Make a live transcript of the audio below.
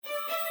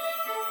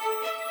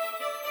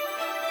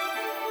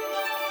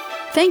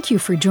Thank you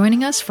for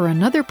joining us for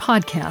another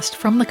podcast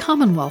from the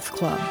Commonwealth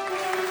Club.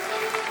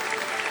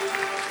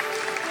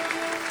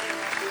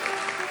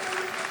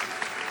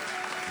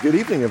 Good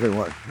evening,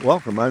 everyone.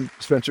 Welcome. I'm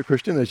Spencer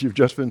Christian, as you've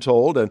just been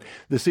told, and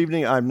this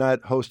evening I'm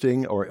not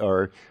hosting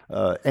or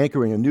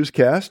anchoring a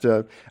newscast.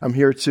 I'm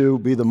here to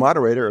be the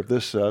moderator of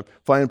this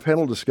fine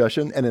panel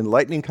discussion, an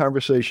enlightening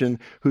conversation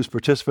whose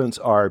participants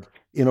are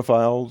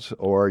enophiles,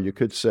 or you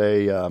could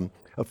say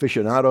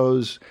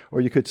aficionados,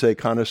 or you could say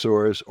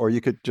connoisseurs, or you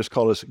could just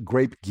call us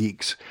grape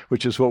geeks,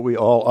 which is what we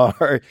all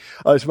are.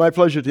 It's my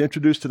pleasure to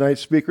introduce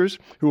tonight's speakers,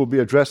 who will be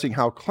addressing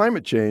how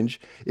climate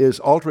change is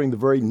altering the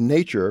very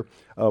nature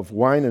of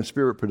wine and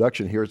spirit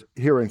production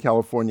here in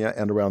California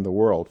and around the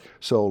world.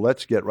 So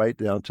let's get right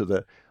down to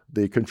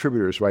the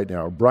contributors right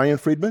now. Brian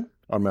Friedman,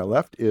 on my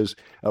left, is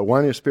a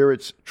wine and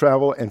spirits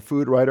travel and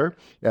food writer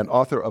and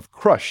author of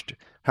Crushed,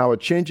 How a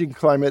Changing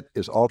Climate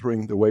is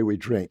Altering the Way We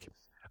Drink.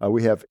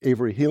 We have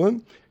Avery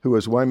Heelan, who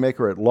is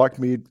winemaker at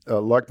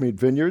Lockmead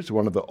Vineyards,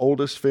 one of the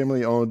oldest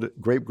family-owned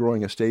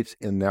grape-growing estates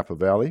in Napa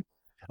Valley.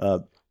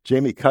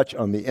 Jamie Kutch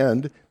on the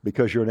end,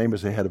 because your name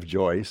is ahead of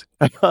Joy's.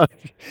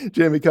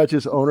 Jamie Kutch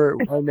is owner,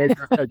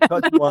 winemaker at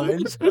Kutch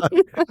Wines,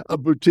 a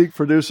boutique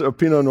producer of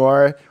Pinot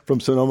Noir from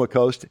Sonoma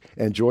Coast,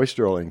 and Joy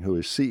Sterling, who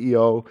is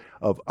CEO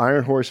of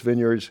Iron Horse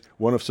Vineyards,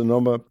 one of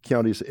Sonoma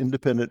County's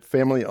independent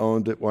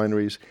family-owned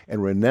wineries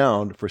and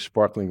renowned for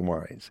sparkling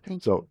wines.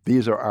 So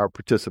these are our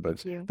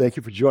participants. Thank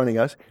you for joining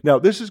us. Now,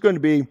 this is going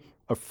to be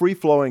a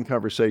free-flowing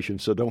conversation,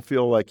 so don't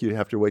feel like you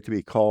have to wait to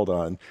be called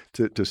on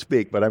to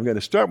speak. But I'm going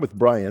to start with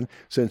Brian,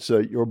 since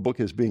your book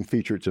is being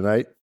featured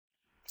tonight.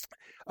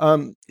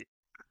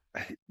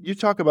 You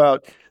talk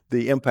about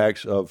the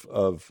impacts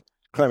of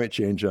climate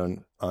change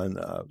on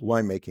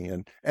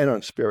winemaking and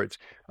on spirits.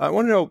 I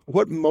want to know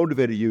what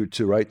motivated you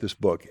to write this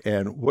book,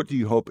 and what do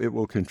you hope it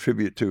will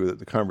contribute to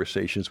the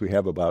conversations we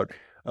have about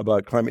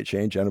climate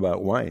change and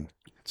about wine?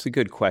 It's a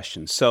good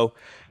question. So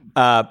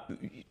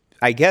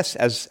I guess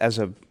as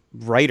a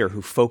writer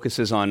who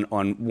focuses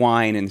on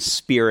wine and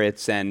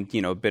spirits and,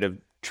 a bit of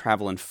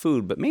travel and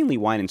food, but mainly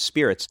wine and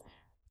spirits,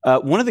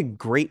 one of the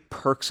great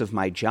perks of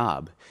my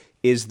job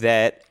is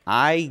that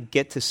I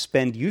get to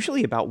spend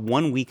usually about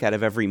 1 week out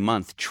of every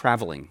month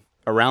traveling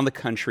around the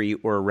country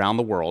or around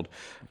the world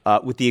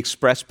with the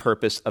express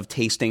purpose of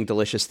tasting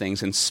delicious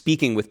things and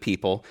speaking with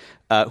people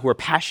who are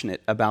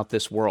passionate about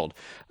this world.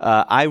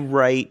 I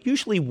write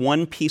usually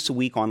one piece a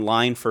week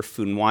online for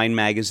Food and Wine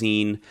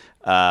magazine,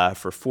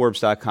 for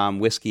Forbes.com,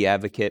 Whiskey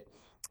Advocate.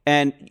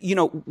 And,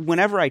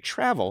 whenever I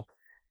travel,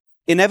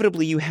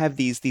 inevitably you have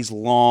these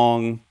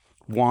long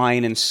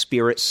wine and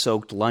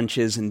spirit-soaked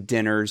lunches and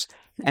dinners.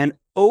 And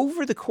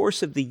over the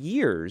course of the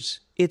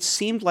years, it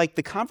seemed like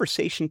the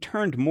conversation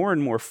turned more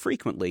and more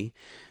frequently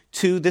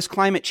to this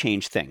climate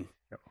change thing.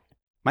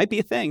 Might be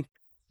a thing.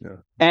 Yeah.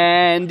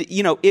 And,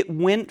 it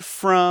went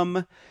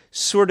from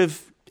sort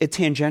of a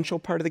tangential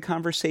part of the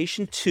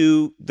conversation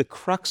to the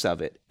crux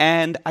of it.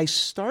 And I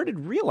started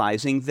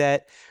realizing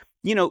that,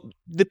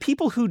 the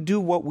people who do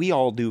what we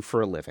all do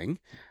for a living,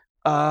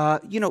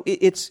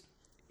 it's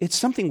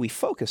something we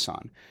focus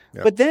on.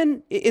 Yeah. But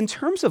then in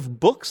terms of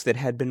books that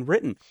had been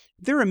written,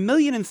 there are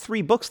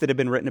 1,000,003 books that have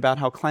been written about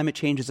how climate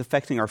change is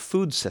affecting our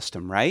food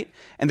system, right?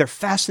 And they're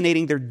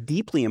fascinating, they're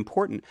deeply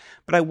important.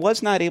 But I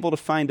was not able to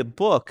find a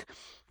book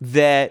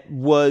that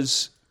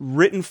was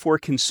written for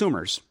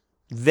consumers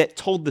that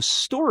told the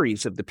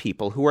stories of the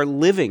people who are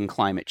living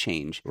climate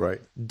change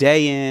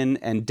day in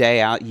and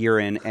day out, year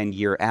in and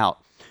year out.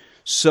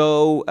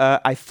 So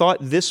I thought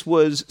this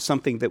was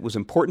something that was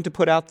important to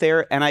put out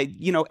there. And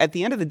at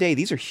the end of the day,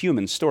 these are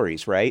human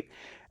stories, right?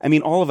 I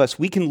mean, all of us,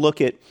 we can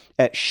look at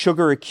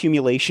sugar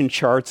accumulation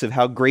charts of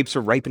how grapes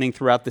are ripening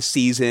throughout the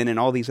season and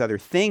all these other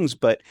things.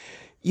 But,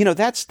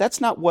 that's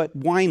not what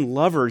wine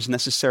lovers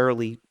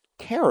necessarily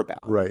care about,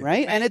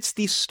 right? And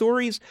these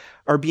stories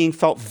are being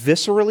felt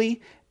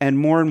viscerally and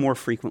more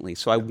frequently.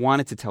 So I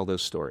wanted to tell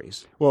those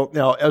stories. Well,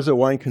 now, as a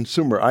wine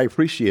consumer, I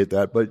appreciate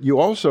that. But you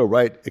also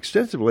write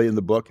extensively in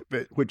the book,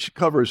 which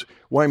covers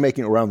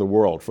winemaking around the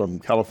world, from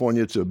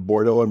California to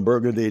Bordeaux and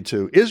Burgundy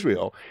to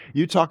Israel.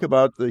 You talk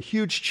about the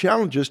huge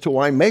challenges to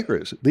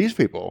winemakers, these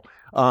people,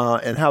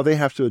 and how they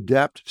have to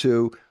adapt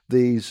to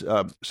these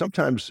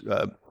sometimes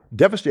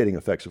devastating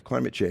effects of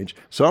climate change.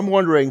 So I'm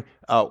wondering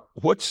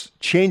what's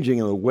changing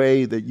in the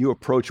way that you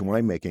approach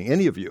winemaking,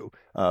 any of you,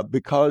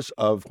 because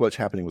of what's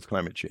happening with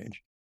climate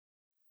change.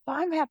 Well,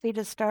 I'm happy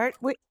to start.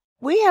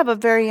 We have a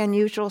very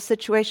unusual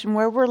situation.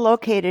 Where we're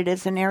located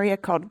is an area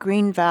called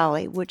Green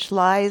Valley, which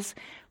lies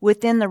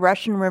within the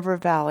Russian River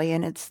Valley,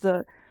 and it's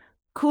the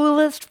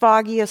coolest,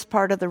 foggiest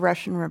part of the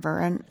Russian River,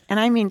 and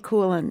I mean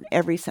cool in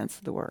every sense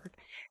of the word.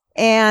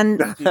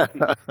 And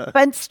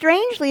but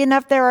strangely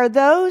enough, there are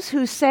those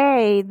who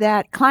say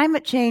that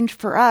climate change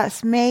for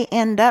us may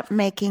end up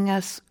making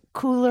us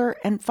cooler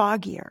and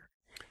foggier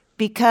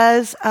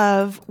because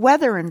of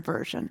weather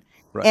inversion.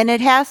 Right. And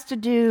it has to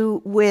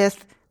do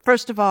with,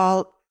 first of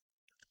all,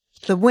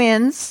 the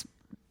winds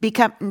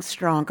becoming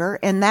stronger,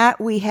 and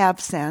that we have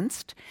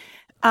sensed.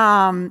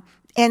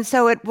 And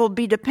so it will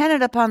be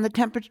dependent upon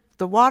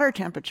the water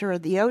temperature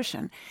of the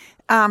ocean.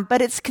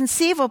 But it's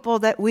conceivable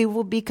that we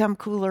will become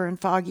cooler and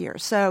foggier.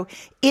 So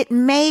it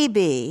may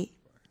be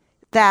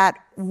that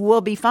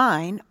we'll be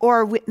fine,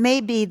 or it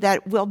may be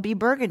that we'll be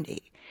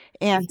burgundy.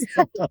 And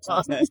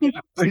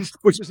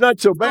which is not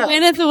so bad.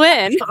 Win is a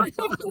win.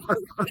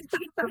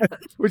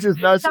 Which is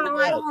not so so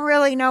bad. I don't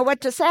really know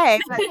what to say.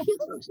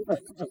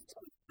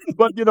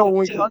 But when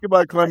we talk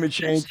about climate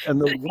change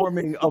and the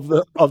warming of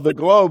the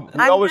globe, we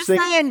I'm always just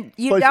think saying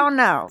you places- don't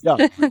know.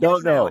 Yeah,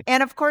 don't know.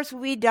 And of course,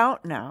 we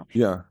don't know.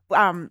 Yeah.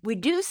 We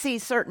do see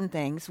certain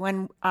things.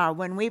 When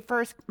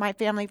my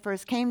family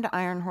first came to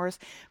Iron Horse,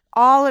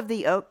 all of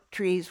the oak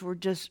trees were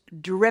just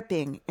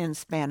dripping in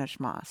Spanish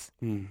moss.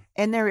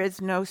 And there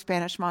is no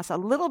Spanish moss. A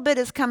little bit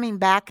is coming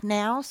back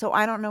now, so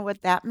I don't know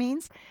what that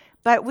means.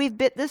 But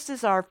this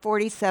is our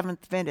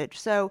 47th vintage.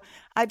 So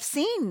I've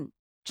seen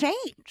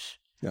change,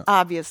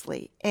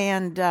 obviously.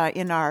 And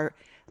in our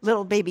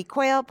little baby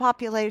quail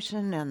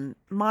population and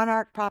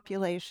monarch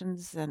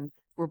populations, and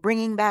we're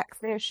bringing back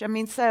fish. I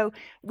mean, so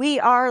we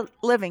are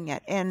living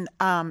it. And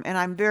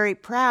I'm very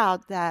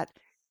proud that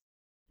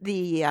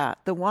the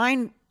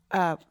wine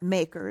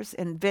makers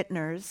and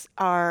vintners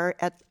are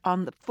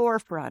on the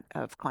forefront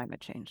of climate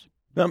change.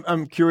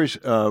 I'm curious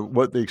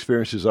what the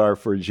experiences are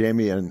for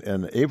Jamie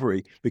and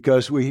Avery,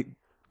 because we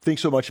think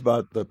so much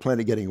about the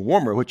planet getting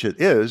warmer, which it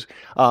is,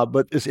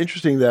 but it's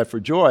interesting that for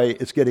Joy,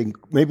 it's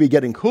maybe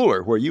getting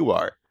cooler where you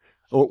are.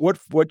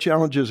 What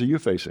challenges are you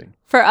facing?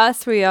 For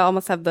us, we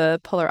almost have the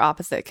polar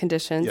opposite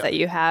conditions that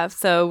you have.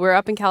 So we're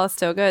up in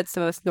Calistoga. It's the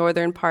most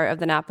northern part of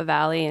the Napa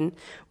Valley, and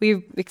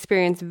we've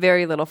experienced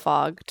very little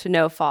fog to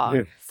no fog.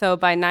 Yeah. So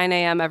by 9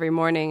 a.m. every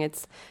morning,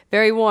 it's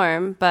very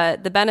warm,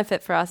 but the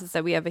benefit for us is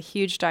that we have a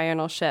huge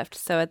diurnal shift.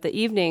 So at the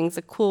evenings,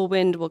 a cool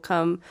wind will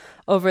come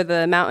over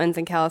the mountains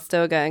in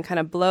Calistoga and kind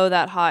of blow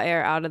that hot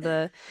air out of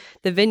the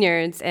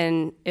vineyards,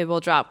 and it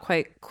will drop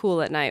quite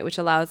cool at night, which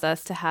allows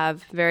us to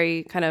have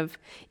very kind of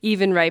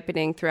even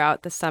ripening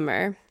throughout the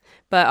summer.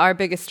 But our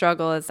biggest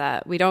struggle is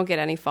that we don't get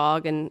any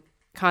fog, and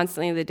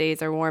constantly the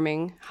days are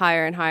warming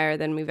higher and higher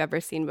than we've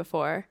ever seen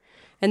before.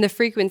 And the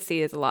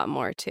frequency is a lot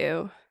more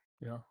too.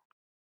 Yeah.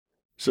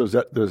 So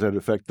does that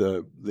affect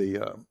the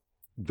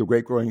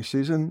grape growing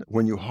season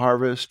when you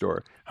harvest,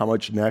 or how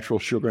much natural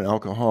sugar and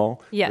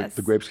alcohol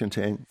the grapes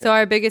contain? So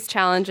our biggest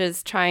challenge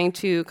is trying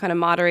to kind of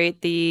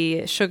moderate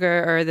the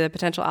sugar or the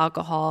potential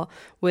alcohol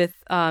with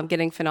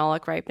getting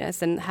phenolic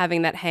ripeness and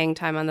having that hang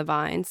time on the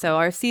vine. So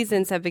our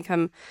seasons have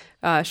become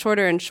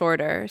shorter and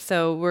shorter.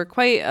 So we're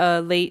quite a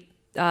late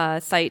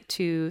site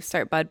to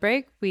start bud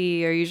break.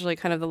 We are usually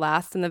kind of the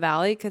last in the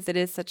valley because it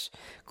is such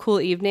cool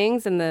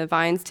evenings and the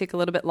vines take a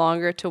little bit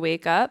longer to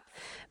wake up,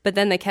 but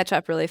then they catch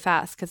up really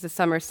fast because the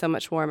summer is so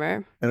much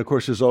warmer. And of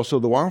course, there's also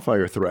the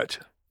wildfire threat,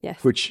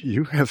 which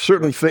you have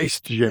certainly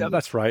faced, Jim. Yeah,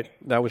 that's right.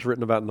 That was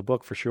written about in the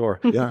book for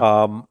sure.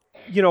 Yeah.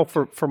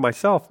 For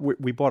myself,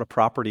 we bought a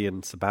property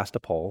in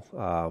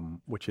Sebastopol,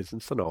 which is in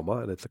Sonoma,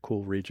 and it's a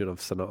cool region of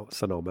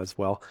Sonoma as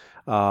well.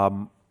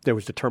 There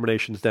was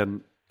determinations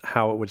then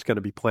how it was going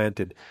to be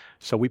planted.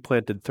 So we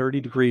planted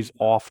 30 degrees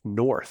off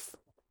north,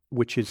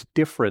 which is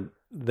different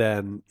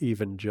than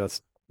even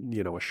just,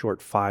 a short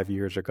 5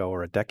 years ago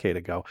or a decade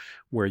ago,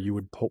 where you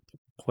would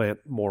plant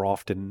more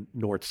often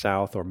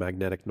north-south or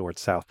magnetic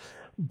north-south.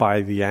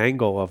 By the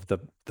angle of the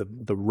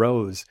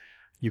rows,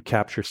 you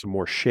capture some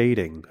more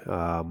shading.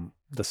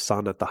 The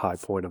sun at the high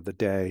point of the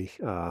day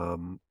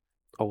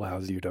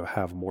allows you to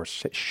have more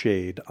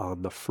shade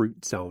on the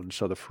fruit zone,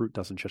 so the fruit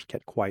doesn't just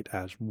get quite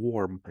as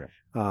warm,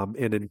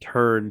 and in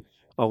turn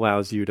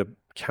allows you to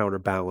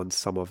counterbalance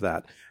some of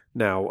that.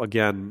 Now,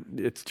 again,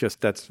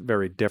 that's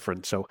very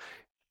different. So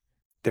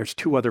there's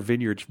two other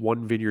vineyards,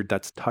 one vineyard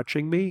that's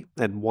touching me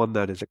and one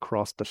that is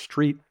across the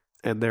street,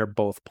 and they're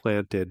both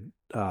planted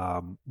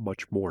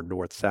much more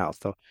north-south.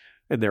 So,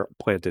 and they're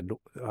planted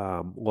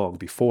long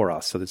before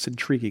us, so it's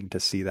intriguing to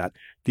see that.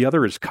 The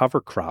other is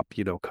cover crop.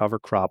 Cover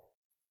crop,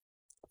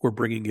 we're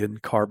bringing in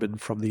carbon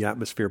from the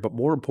atmosphere, but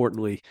more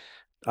importantly,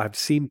 I've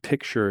seen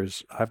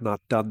pictures, I've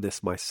not done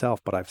this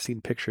myself, but I've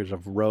seen pictures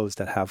of rows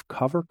that have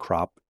cover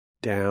crop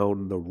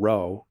down the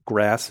row,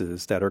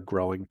 grasses that are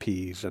growing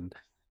peas and,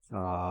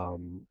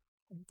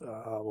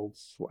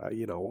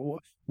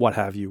 what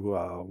have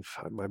you.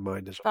 My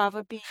mind is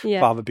fava beans,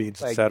 fava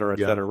beans, et cetera,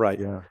 right.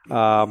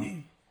 Yeah.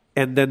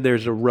 And then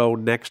there's a row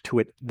next to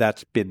it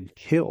that's been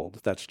tilled,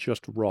 that's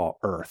just raw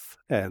earth.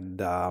 And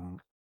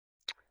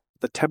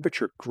the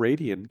temperature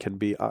gradient can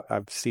be,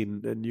 I've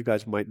seen, and you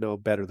guys might know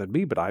better than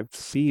me, but I've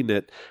seen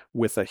it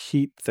with a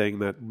heat thing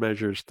that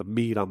measures the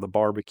meat on the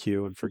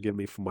barbecue, and forgive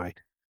me for my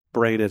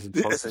brain isn't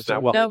functioning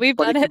that well. No, we've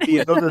done it.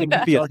 It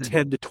could be a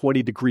 10 to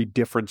 20 degree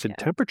difference in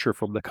temperature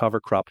from the cover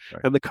crop.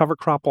 Right. And the cover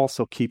crop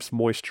also keeps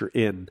moisture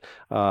in.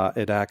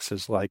 It acts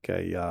as like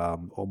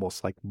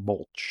almost like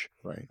mulch.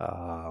 Right.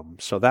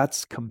 So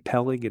that's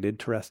compelling and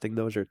interesting.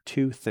 Those are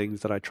two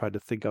things that I tried to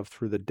think of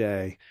through the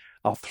day.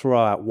 I'll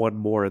throw out one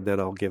more and then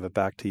I'll give it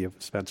back to you,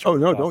 Spencer. Oh,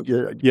 no, don't.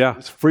 Yeah.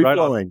 It's free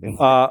flowing.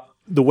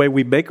 the way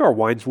we make our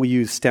wines, we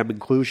use stem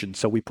inclusion.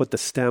 So we put the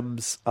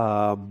stems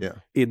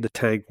in the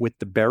tank with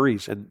the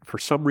berries. And for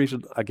some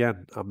reason,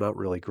 again, I'm not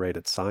really great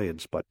at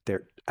science, but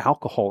their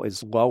alcohol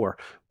is lower.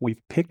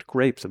 We've picked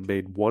grapes and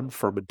made one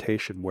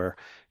fermentation where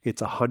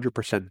it's 100%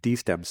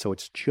 destem. So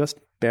it's just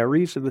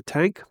berries in the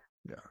tank.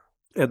 Yeah.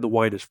 And the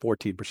wine is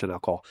 14%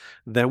 alcohol.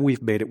 Then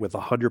we've made it with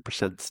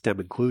 100% stem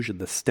inclusion,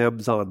 the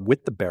stems on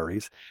with the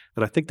berries.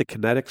 And I think the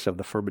kinetics of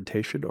the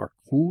fermentation are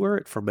cooler.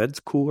 It ferments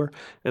cooler.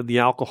 And the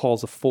alcohol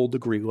is a full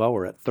degree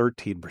lower at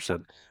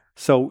 13%.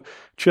 So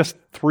just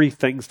 3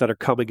 things that are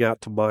coming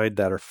out to mind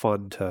that are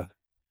fun to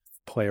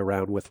play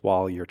around with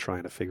while you're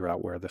trying to figure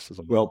out where this is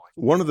going. Well,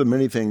 one of the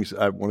many things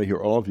I want to hear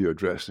all of you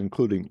address,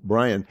 including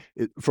Brian,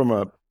 from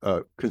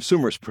a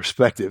consumer's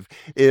perspective,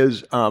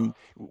 is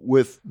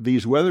with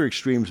these weather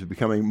extremes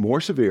becoming more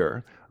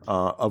severe,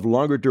 of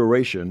longer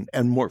duration,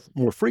 and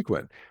more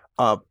frequent,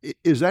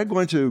 is that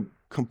going to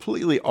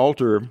completely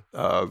alter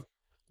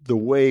the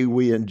way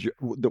we enjoy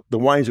the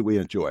wines that we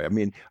enjoy? I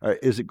mean,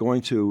 is it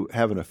going to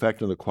have an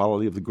effect on the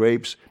quality of the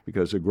grapes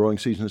because the growing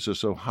seasons are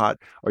so hot?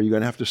 Are you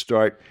going to have to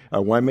start,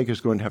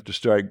 winemakers going to have to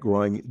start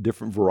growing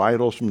different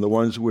varietals from the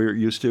ones we're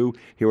used to?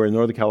 Here in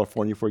Northern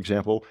California, for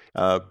example,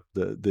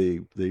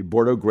 the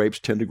Bordeaux grapes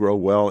tend to grow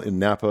well in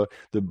Napa.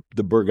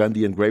 The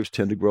Burgundian grapes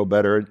tend to grow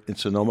better in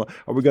Sonoma.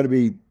 Are we going to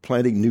be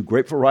planting new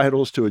grape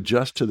varietals to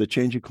adjust to the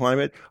changing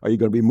climate? Are you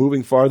going to be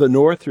moving farther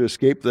north to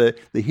escape the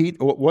heat?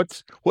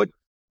 What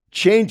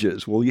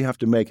changes will you have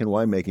to make in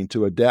winemaking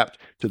to adapt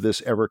to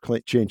this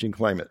ever-changing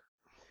climate?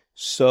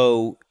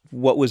 So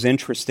what was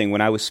interesting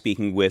when I was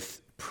speaking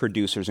with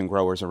producers and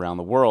growers around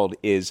the world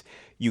is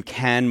you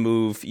can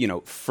move,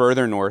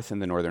 further north in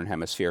the northern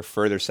hemisphere,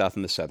 further south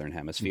in the southern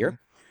hemisphere.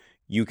 Mm-hmm.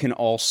 You can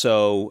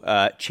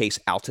also chase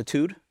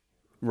altitude,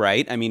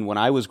 right? I mean, when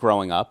I was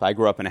growing up, I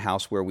grew up in a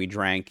house where we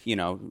drank,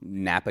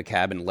 Napa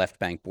Cab and Left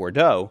Bank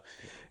Bordeaux.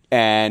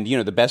 And,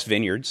 the best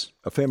vineyards.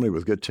 A family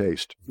with good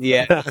taste.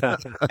 Yeah.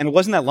 And it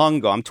wasn't that long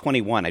ago. I'm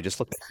 21. I just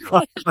looked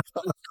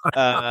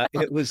at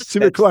it. It was. See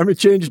what climate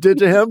change did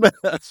to him?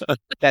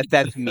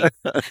 That's me.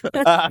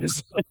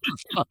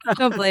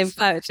 Don't blame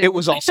climate change. It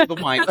was also the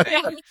wine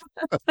thing.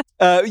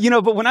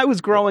 But when I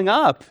was growing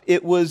up,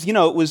 it was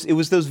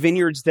those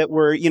vineyards that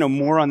were,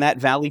 more on that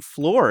valley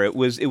floor. It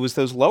was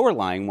those lower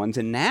lying ones.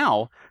 And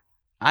now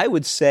I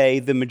would say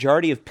the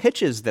majority of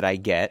pitches that I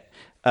get,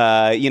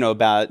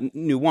 about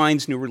new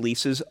wines, new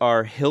releases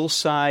are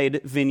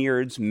hillside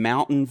vineyards,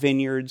 mountain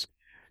vineyards.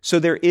 So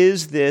there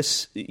is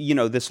this,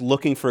 this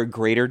looking for a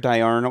greater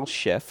diurnal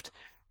shift.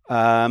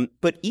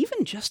 But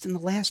even just in the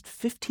last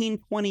 15,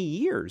 20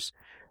 years,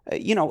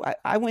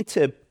 I went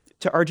to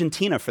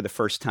Argentina for the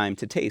first time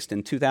to taste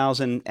in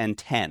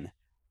 2010.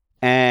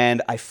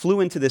 And I flew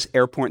into this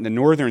airport in the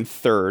northern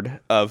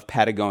third of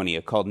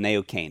Patagonia called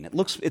Neuquén.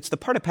 It's the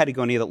part of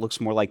Patagonia that looks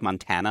more like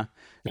Montana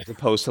as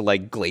opposed to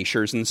like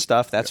glaciers and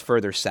stuff. That's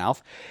further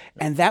south.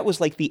 And that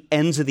was like the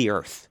ends of the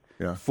earth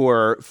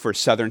for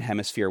Southern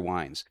Hemisphere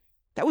wines.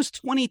 That was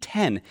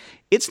 2010.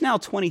 It's now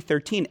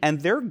 2013, and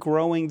they're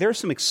growing. There's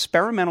some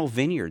experimental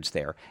vineyards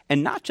there,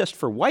 and not just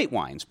for white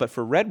wines, but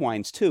for red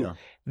wines too,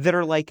 that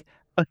are like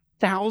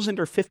 1,000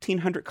 or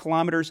 1,500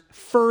 kilometers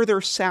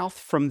further south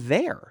from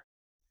there.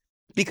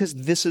 Because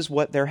this is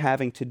what they're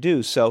having to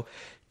do. So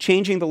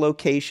changing the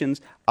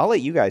locations, I'll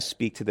let you guys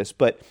speak to this,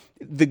 but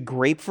the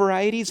grape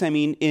varieties, I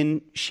mean,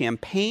 in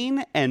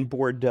Champagne and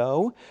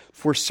Bordeaux,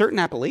 for certain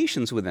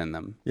appellations within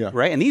them,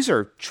 right? And these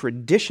are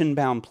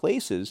tradition-bound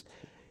places.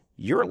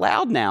 You're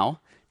allowed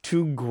now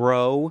to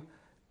grow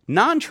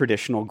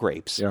non-traditional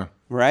grapes,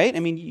 right? I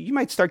mean, you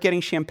might start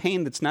getting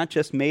Champagne that's not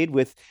just made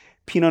with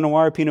Pinot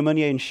Noir, Pinot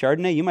Meunier, and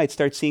Chardonnay. You might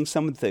start seeing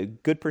some of the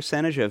good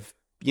percentage of,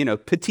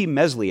 Petit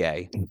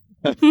Meslier.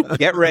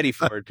 Get ready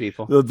for it,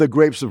 people. The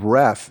grapes of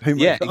wrath.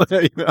 Yeah.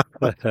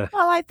 Well,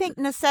 I think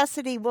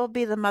necessity will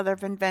be the mother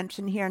of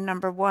invention here,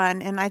 number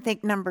one. And I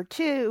think number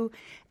two,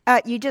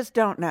 you just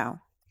don't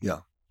know. Yeah.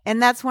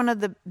 And that's one of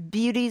the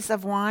beauties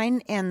of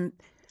wine. And,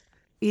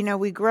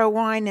 we grow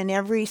wine in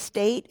every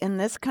state in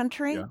this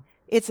country. Yeah.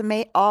 It's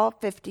all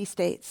 50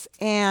 states.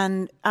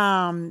 And,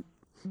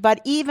 but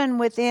even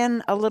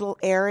within a little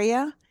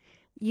area,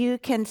 you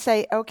can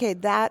say, okay,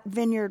 that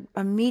vineyard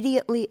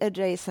immediately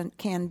adjacent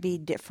can be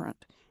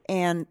different.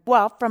 And,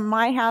 from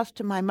my house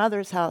to my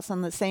mother's house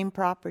on the same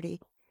property,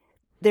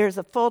 there's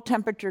a full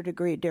temperature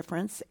degree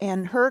difference,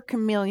 and her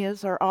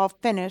camellias are all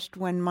finished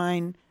when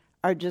mine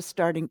are just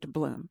starting to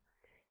bloom.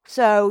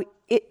 So,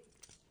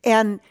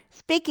 and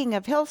speaking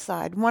of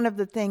hillside, one of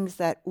the things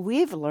that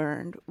we've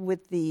learned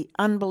with the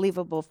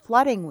unbelievable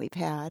flooding we've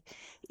had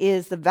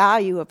is the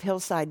value of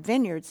hillside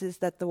vineyards is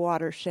that the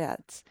water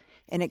sheds.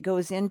 And it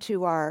goes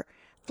into our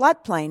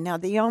floodplain. Now,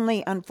 the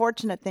only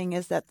unfortunate thing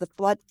is that the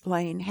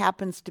floodplain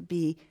happens to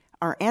be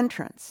our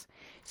entrance.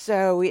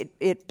 So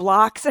it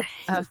blocks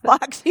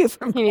you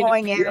from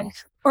going in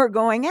or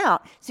going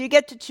out. So you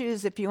get to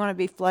choose if you want to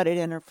be flooded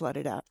in or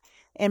flooded out.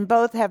 And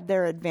both have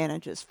their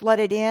advantages.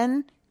 Flooded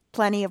in,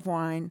 plenty of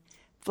wine.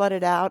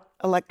 flooded out,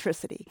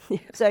 electricity.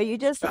 So you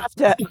just have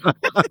to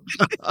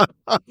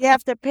you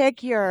have to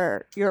pick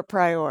your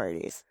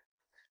priorities.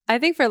 I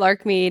think for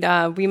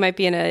Larkmead, we might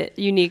be in a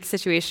unique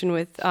situation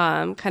with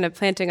kind of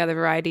planting other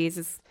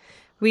varieties.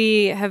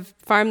 We have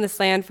farmed this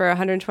land for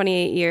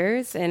 128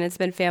 years, and it's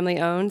been family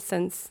owned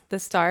since the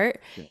start.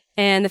 Yeah.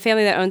 And the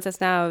family that owns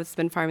us now has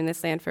been farming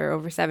this land for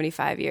over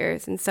 75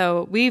 years. And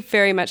so we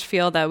very much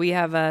feel that we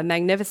have a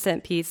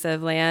magnificent piece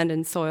of land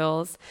and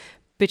soils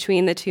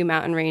between the two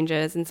mountain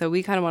ranges. And so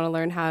we kind of want to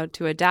learn how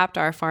to adapt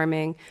our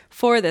farming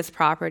for this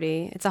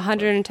property. It's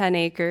 110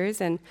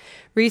 acres. And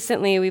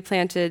recently we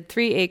planted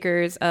 3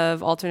 acres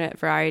of alternate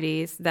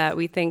varieties that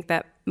we think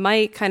that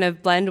might kind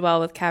of blend well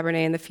with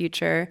Cabernet in the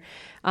future.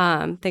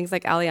 Things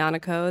like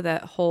Aglianico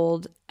that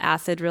hold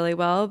acid really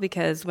well,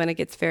 because when it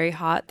gets very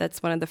hot,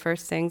 that's one of the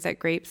first things that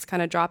grapes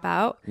kind of drop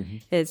out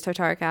is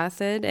tartaric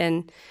acid.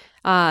 And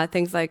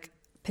things like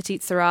Petit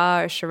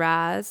Syrah or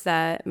Shiraz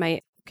that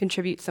might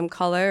contribute some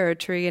color, or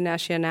Touriga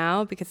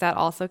Nacional, because that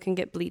also can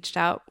get bleached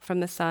out from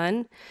the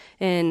sun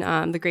in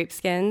the grape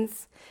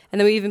skins. And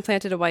then we even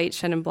planted a white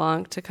Chenin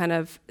Blanc to kind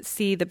of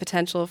see the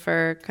potential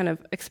for kind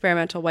of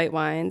experimental white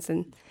wines.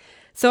 And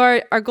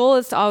so our goal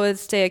is to always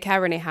stay a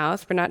Cabernet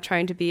house. We're not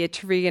trying to be a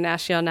Touriga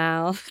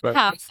Nacional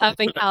house up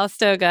in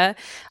Calistoga.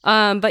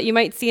 But you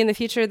might see in the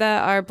future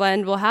that our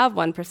blend will have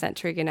 1%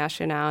 Touriga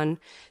Nacional. And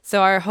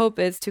so our hope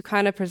is to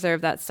kind of preserve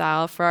that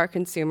style for our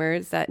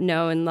consumers that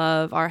know and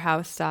love our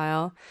house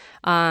style.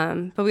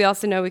 But we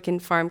also know we can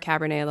farm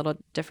Cabernet a little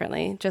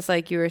differently. Just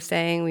like you were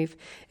saying, we've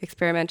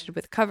experimented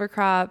with cover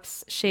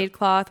crops, shade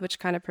cloth, which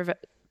kind of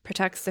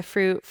protects the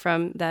fruit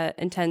from the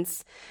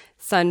intense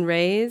sun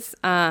rays.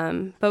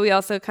 But we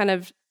also kind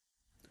of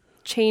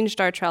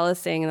changed our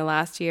trellising in the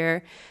last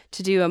year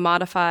to do a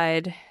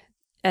modified,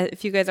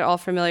 if you guys are all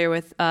familiar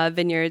with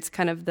vineyards,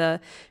 kind of the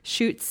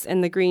shoots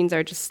and the greens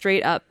are just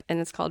straight up, and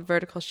it's called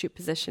vertical shoot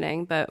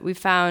positioning. But we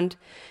found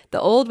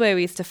the old way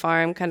we used to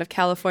farm, kind of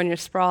California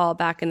sprawl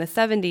back in the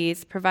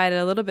 70s, provided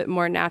a little bit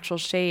more natural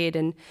shade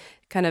and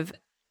kind of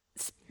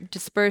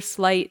disperse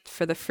light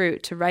for the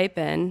fruit to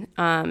ripen.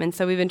 And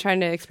so we've been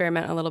trying to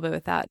experiment a little bit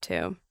with that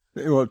too.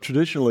 Well,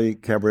 traditionally,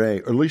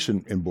 Cabernet, or at least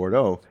in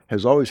Bordeaux,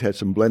 has always had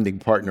some blending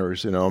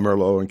partners,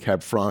 Merlot and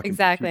Cab Franc.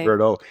 Exactly. And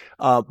Bordeaux.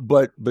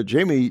 But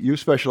Jamie, you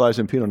specialize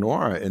in Pinot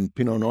Noir, and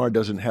Pinot Noir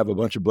doesn't have a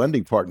bunch of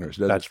blending partners,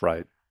 does That's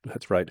right.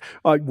 That's right.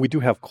 We do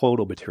have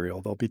clonal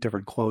material. There'll be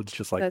different clones,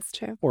 just like That's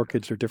true.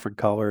 Orchids are different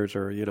colors,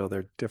 or,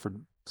 they're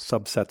different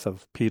subsets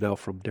of Pinot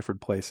from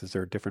different places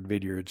or different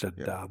vineyards,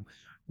 and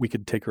we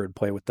can tinker and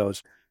play with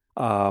those.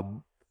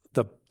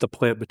 The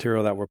plant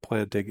material that we're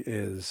planting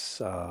is...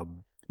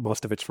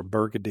 most of it's from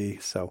Burgundy,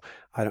 so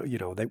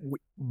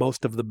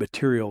most of the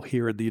material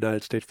here in the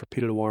United States for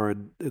Pinot Noir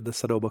and in the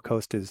Sonoma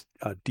coast is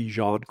a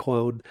Dijon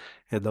clone,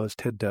 and those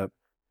tend to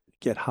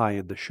get high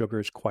in the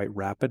sugars quite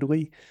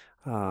rapidly.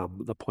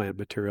 The plant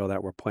material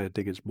that we're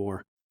planting is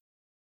more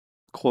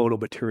clonal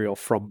material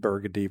from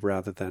Burgundy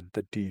rather than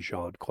the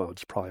Dijon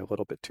clones. Probably a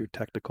little bit too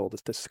technical to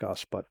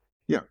discuss, but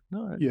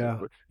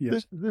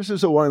This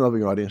is a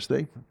wine-loving audience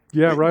thing.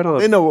 Yeah, right on.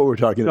 They know what we're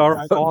talking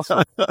about.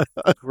 Awesome.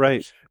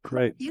 Great.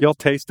 You'll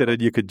taste it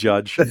and you can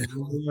judge.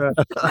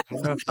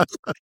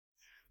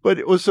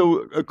 But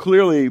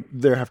clearly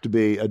there have to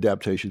be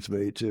adaptations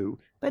made to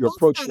your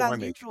approach to winemaking. But that's not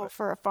unusual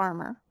for a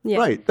farmer. Yeah.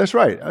 Right, that's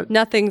right.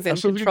 Nothing's in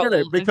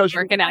control because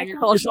work in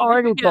agriculture. It's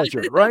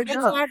agriculture, right? It's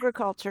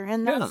agriculture,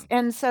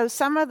 and so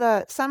some of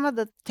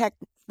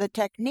the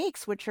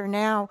techniques which are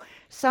now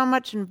so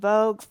much in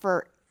vogue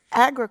for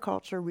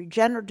agriculture,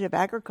 regenerative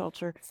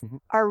agriculture,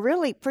 are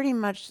really pretty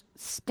much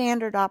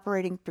standard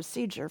operating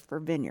procedure for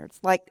vineyards,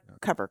 like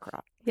cover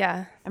crop.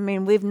 Yeah, I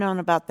mean, we've known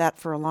about that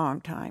for a long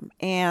time,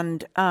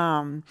 and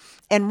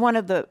one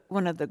of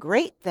the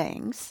great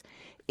things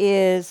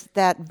is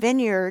that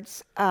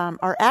vineyards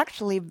are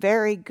actually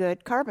very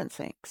good carbon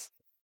sinks.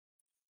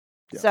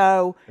 Yeah.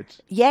 So,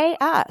 yay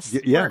us!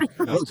 Yeah,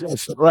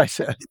 right.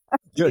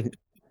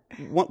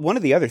 One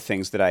of the other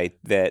things that I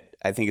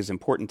think is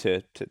important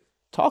to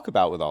talk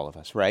about with all of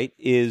us, right,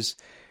 is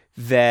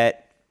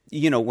that,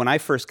 when I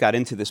first got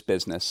into this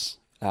business,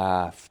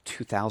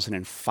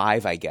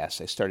 2005, I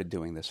guess, I started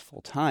doing this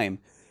full time.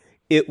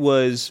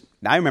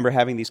 I remember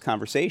having these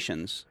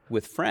conversations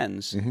with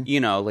friends,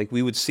 like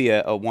we would see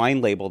a wine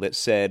label that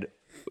said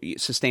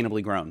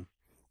sustainably grown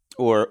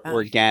or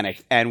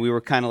organic. And we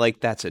were kind of like,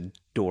 that's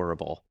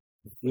adorable.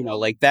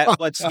 Like that,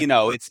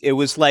 it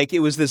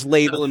was this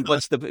label, and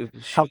what's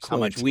how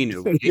much we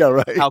knew. Yeah,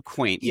 right. How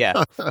quaint.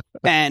 Yeah.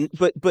 And,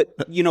 but,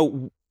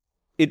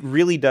 it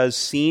really does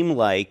seem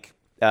like,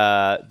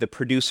 the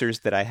producers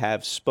that I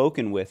have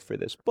spoken with for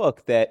this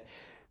book, that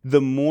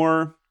the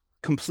more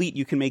complete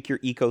you can make your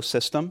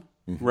ecosystem,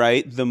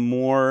 right, the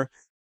more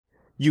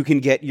you can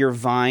get your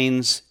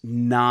vines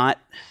not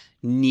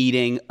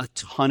needing a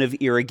ton of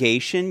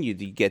irrigation. You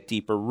get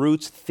deeper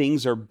roots.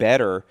 Things are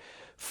better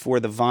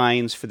for the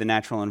vines, for the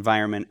natural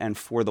environment, and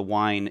for the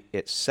wine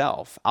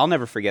itself. I'll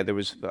never forget.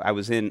 I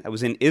was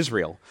in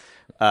Israel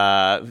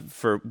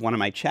for one of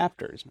my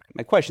chapters.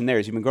 My question there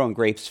is: you've been growing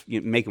grapes,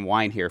 making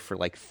wine here for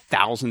like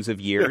thousands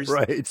of years,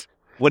 Right?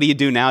 What do you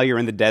do now? You're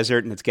in the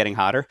desert and it's getting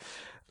hotter.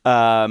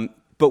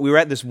 But we were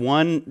at this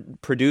one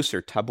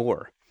producer,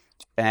 Tabor,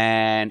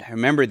 and I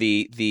remember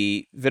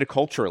the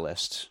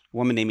viticulturalist, a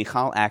woman named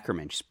Michal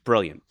Ackerman. She's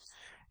brilliant.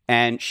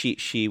 And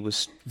she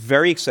was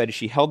very excited.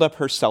 She held up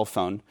her cell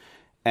phone,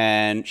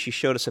 and she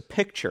showed us a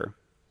picture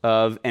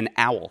of an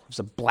owl. It was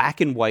a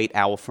black and white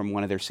owl from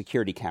one of their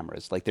security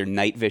cameras, like their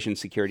night vision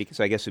security.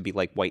 So I guess it would be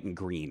like white and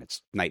green.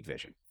 It's night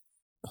vision.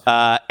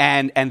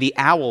 And the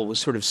owl was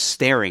sort of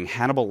staring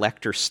Hannibal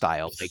Lecter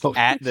style, like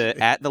at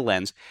the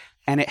lens,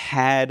 and it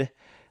had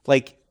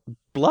like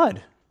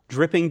blood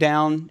dripping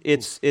down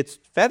its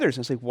feathers.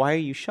 I was like, "Why are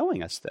you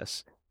showing us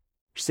this?"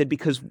 She said,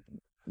 "Because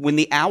when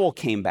the owl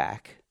came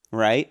back,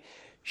 right,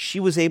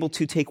 she was able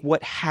to take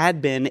what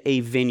had been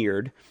a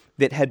vineyard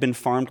that had been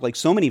farmed, like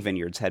so many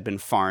vineyards had been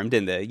farmed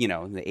in the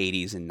in the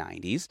 80s and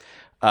 90s,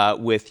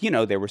 with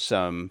there were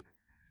some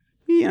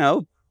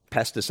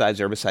pesticides,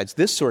 herbicides,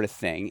 this sort of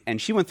thing.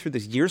 And she went through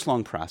this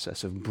years-long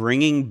process of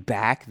bringing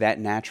back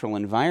that natural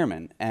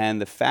environment. And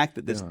the fact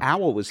that this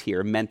owl was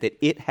here meant that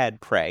it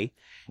had prey,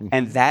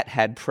 and that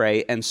had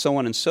prey, and so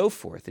on and so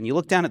forth. And you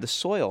look down at the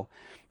soil,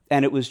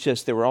 and it was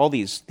just, there were all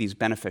these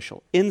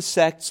beneficial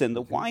insects, and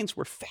the wines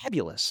were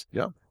fabulous.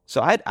 Yeah.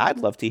 So I'd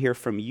love to hear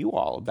from you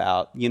all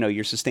about,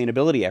 your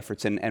sustainability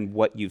efforts and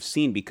what you've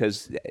seen,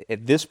 because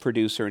at this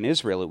producer in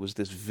Israel, it was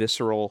this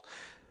visceral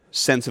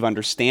sense of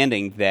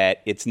understanding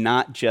that it's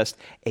not just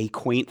a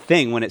quaint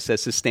thing when it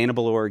says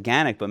sustainable or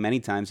organic, but many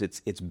times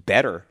it's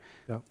better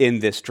in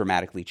this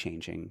dramatically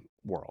changing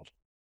world.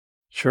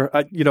 Sure.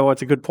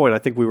 It's a good point. I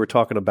think we were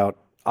talking about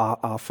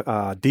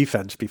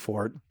defense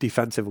before.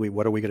 Defensively,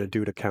 what are we going to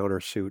do to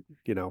countersuit,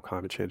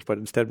 climate change? But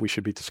instead, we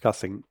should be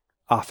discussing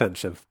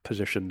offensive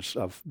positions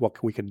of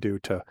what we can do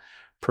to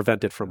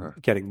prevent it from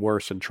getting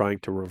worse and trying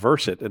to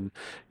reverse it. And,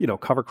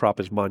 cover crop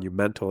is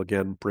monumental,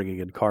 again, bringing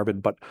in carbon,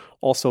 but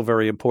also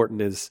very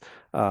important is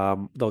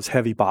those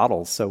heavy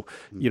bottles. So,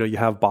 you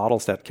have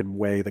bottles that can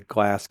weigh, the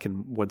glass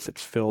can, once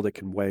it's filled, it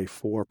can weigh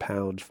 4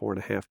 pounds,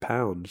 4.5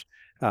 pounds.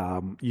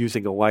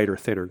 Using a lighter,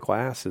 thinner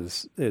glass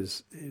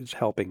is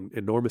helping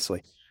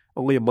enormously.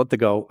 Only a month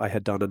ago, I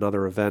had done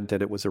another event,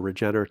 and it was a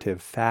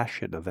regenerative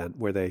fashion event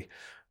where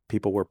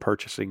people were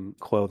purchasing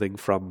clothing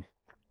from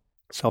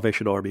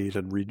Salvation Armies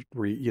and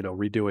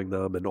redoing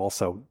them, and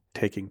also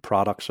taking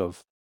products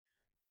of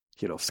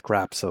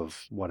scraps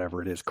of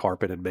whatever it is,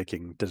 carpet, and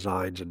making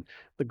designs. And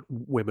the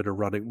women are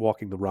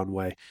walking the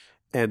runway,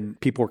 and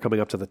people were coming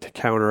up to the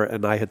counter,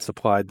 and I had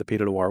supplied the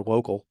Pinot Noir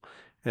local,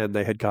 and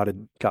they had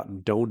gotten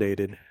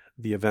donated,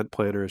 the event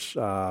planners,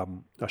 a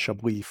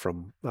Chablis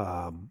from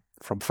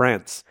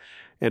France,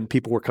 and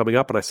people were coming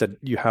up, and I said,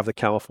 "You have the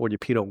California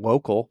Pinot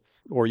local,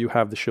 or you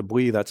have the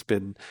Chablis that's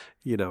been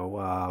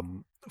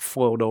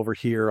flown over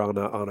here on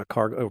a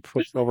cargo,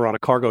 pushed over on a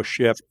cargo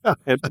ship,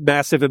 and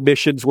massive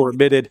emissions were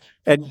emitted."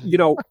 And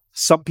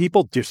some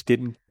people just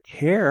didn't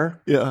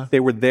care. Yeah, they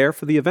were there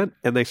for the event,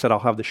 and they said, "I'll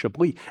have the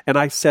Chablis." And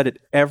I said it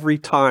every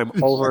time,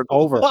 over and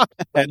over.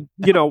 And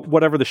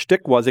whatever the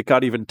shtick was, it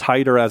got even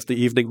tighter as the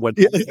evening went.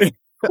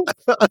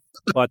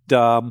 But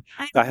I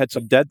had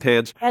some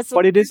deadpans.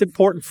 But it is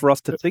important for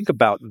us to think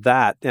about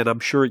that, and I'm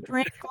sure,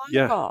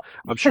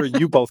 I'm sure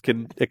you both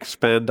can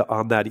expand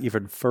on that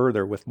even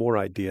further with more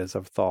ideas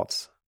of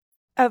thoughts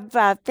of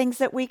things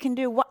that we can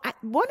do.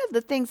 One of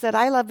the things that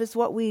I love is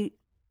what we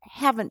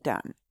haven't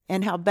done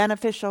and how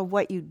beneficial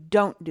what you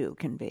don't do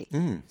can be.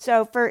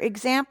 So, for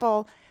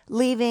example,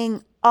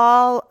 leaving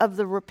all of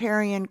the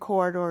riparian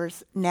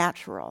corridors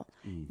natural,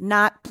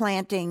 not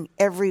planting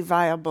every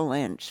viable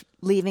inch,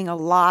 leaving a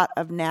lot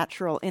of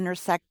natural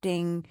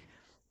intersecting,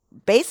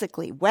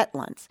 basically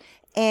wetlands,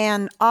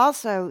 and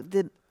also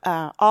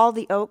all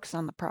the oaks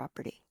on the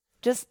property.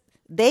 Just,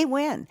 they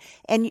win.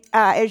 And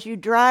as you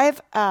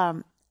drive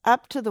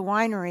up to the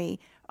winery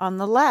on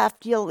the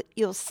left,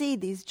 you'll see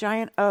these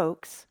giant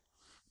oaks,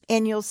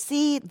 and you'll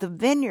see the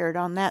vineyard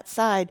on that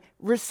side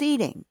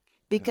receding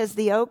because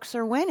the oaks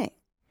are winning.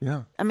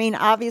 Yeah. I mean,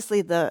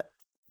 obviously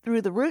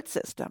through the root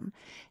system,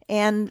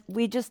 and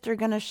we just are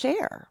going to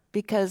share,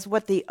 because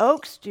what the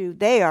oaks do,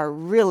 they are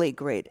really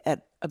great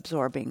at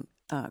absorbing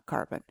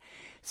carbon.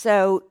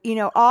 So,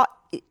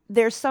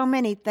 there's so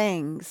many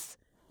things,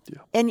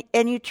 and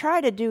you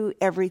try to do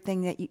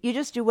everything that you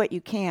just do what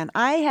you can.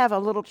 I have a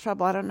little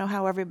trouble. I don't know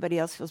how everybody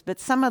else feels, but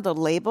some of the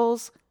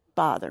labels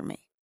bother me.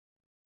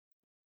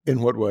 In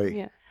what way?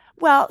 Yeah.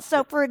 Well,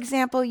 so for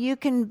example, you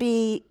can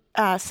be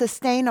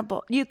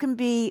sustainable. You can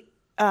be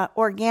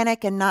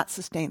organic and not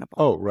sustainable.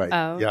 Oh, right.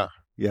 Oh. Yeah.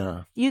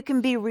 Yeah. You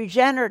can be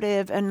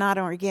regenerative and not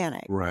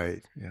organic.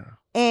 Right. Yeah.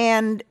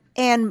 And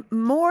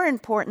more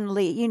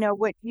importantly,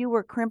 what you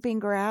were crimping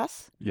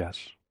grass.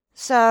 Yes.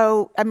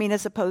 So, I mean,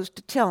 as opposed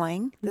to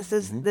tilling, this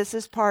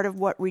is part of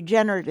what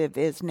regenerative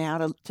is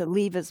now, to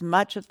leave as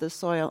much of the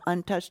soil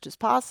untouched as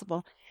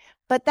possible.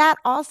 But that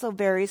also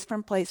varies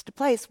from place to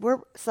place. We're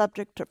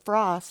subject to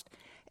frost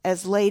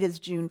as late as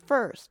June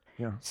 1st.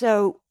 Yeah.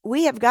 So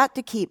we have got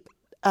to keep,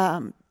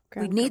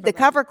 we need the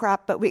cover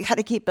crop, but we got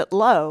to keep it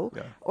low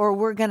or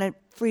we're going to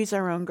freeze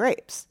our own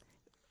grapes.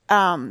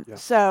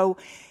 So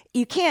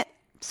you can't,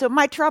 so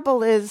my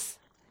trouble is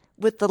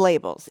with the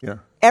labels. Yeah.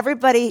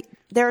 Everybody,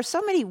 there are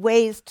so many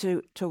ways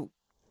to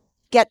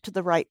get to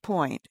the right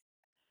point.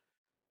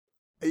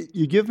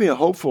 You give me a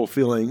hopeful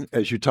feeling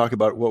as you talk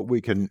about what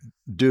we can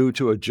do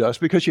to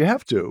adjust, because you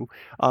have to.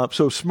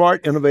 So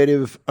smart,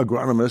 innovative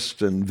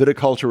agronomists and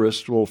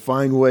viticulturists will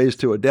find ways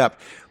to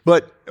adapt.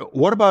 But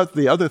what about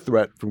the other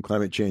threat from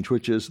climate change,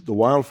 which is the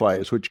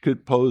wildfires, which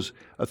could pose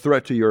a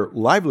threat to your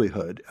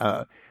livelihood?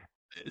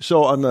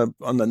 So on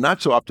the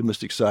not so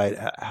optimistic side,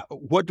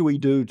 what do we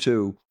do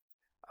to,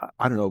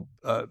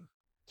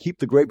 keep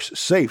the grapes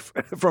safe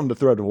from the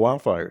threat of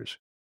wildfires?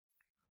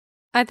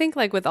 I think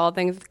like with all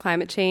things with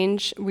climate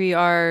change, we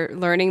are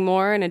learning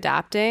more and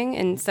adapting.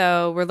 And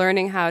so we're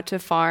learning how to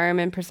farm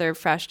and preserve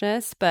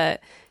freshness,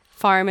 but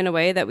farm in a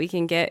way that we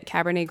can get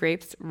Cabernet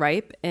grapes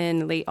ripe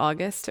in late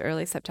August to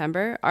early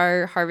September.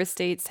 Our harvest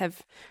dates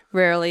have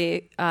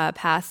rarely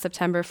passed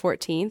September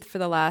 14th for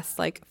the last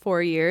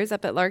 4 years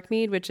up at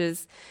Larkmead, which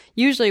is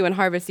usually when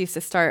harvest used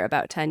to start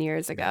about 10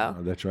 years ago.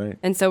 Yeah, that's right.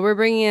 And so we're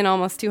bringing in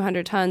almost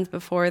 200 tons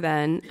before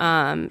then,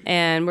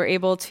 and we're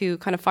able to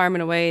kind of farm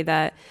in a way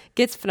that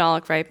gets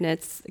phenolic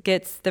ripeness,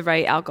 gets the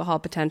right alcohol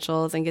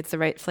potentials, and gets the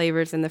right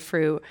flavors in the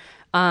fruit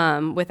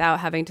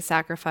without having to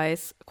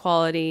sacrifice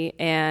quality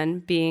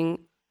and being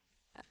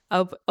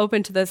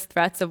open to the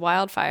threats of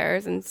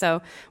wildfires. And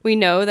so we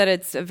know that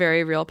it's a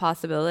very real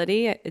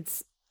possibility.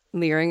 It's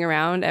leering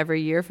around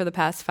every year for the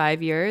past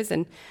 5 years,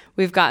 and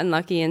we've gotten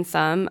lucky in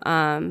some.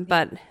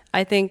 But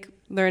I think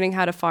learning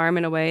how to farm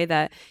in a way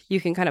that you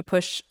can kind of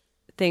push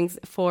things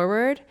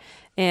forward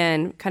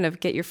and kind of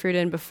get your fruit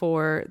in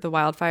before the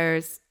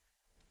wildfires,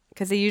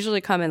 because they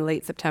usually come in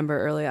late September,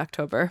 early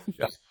October.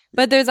 Yeah.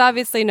 But there's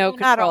obviously no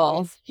control. Not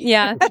always.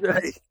 Yeah.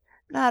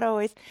 Not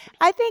always.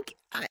 I think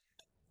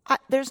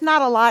there's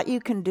not a lot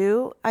you can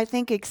do, I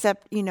think,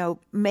 except,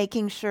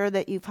 making sure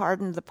that you've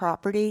hardened the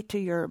property to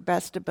your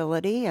best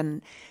ability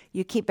and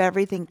you keep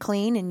everything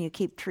clean and you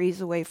keep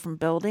trees away from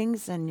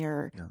buildings and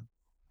you're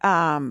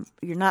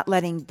not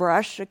letting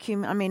brush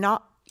accumulate. I mean,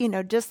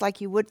 just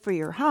like you would for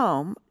your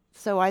home.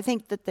 So I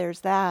think that there's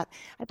that.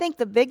 I think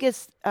the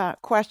biggest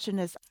question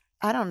is,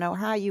 I don't know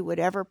how you would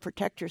ever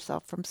protect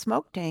yourself from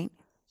smoke taint.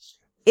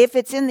 If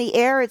it's in the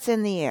air, it's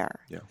in the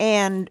air. Yeah.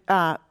 And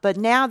but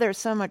now there's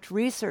so much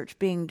research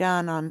being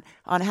done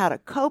on how to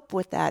cope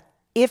with that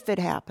if it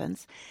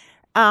happens.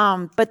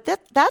 But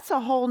that's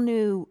a whole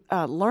new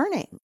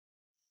learning.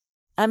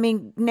 I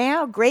mean,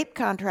 now grape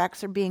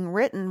contracts are being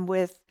written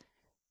with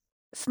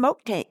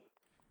smoke taint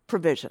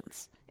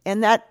provisions,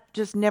 and that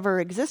just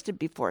never existed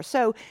before.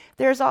 So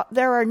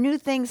there are new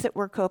things that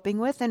we're coping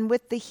with, and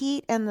with the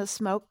heat and the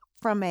smoke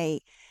from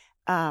a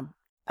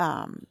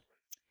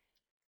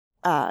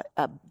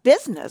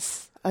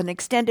business, an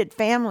extended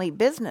family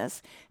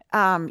business,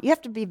 you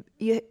have to be,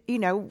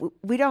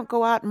 we don't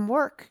go out and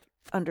work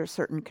under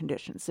certain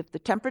conditions. If the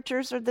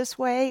temperatures are this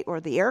way or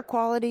the air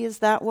quality is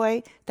that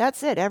way,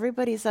 that's it.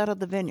 Everybody's out of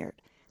the vineyard.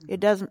 It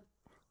doesn't,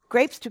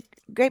 grapes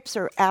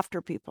are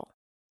after people.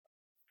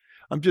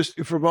 I'm just,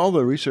 from all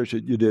the research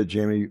that you did,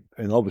 Jamie,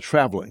 and all the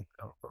traveling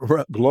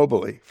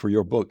globally for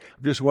your book,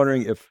 I'm just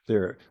wondering if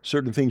there are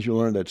certain things you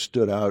learned that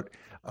stood out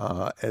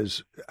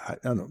as, I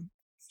don't know,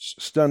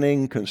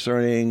 stunning,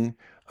 concerning.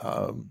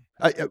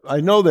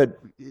 I know that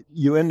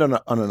you end on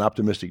an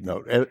optimistic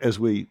note, as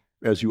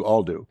you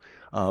all do.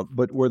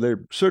 But were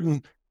there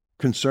certain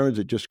concerns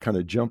that just kind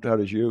of jumped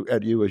out at you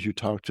as you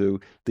talked to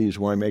these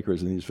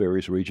winemakers in these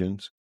various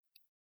regions?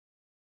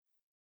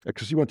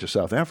 Because you went to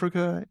South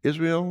Africa,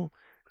 Israel,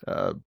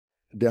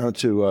 down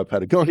to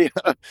Patagonia,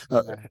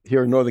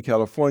 here in Northern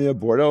California,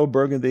 Bordeaux,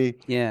 Burgundy.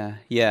 Yeah.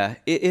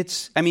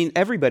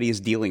 Everybody is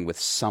dealing with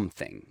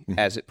something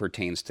as it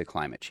pertains to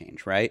climate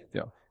change, right?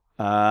 Yeah.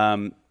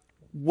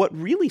 What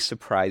really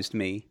surprised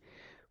me,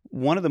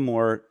 one of the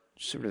more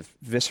sort of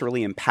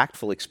viscerally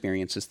impactful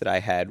experiences that I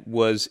had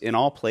was, in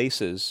all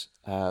places,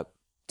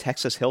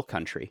 Texas Hill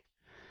Country.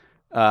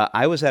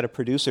 I was at a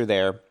producer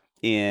there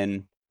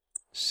in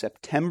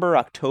September,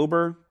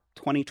 October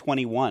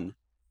 2021.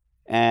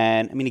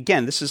 And I mean,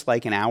 again, this is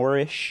like an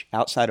hour-ish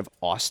outside of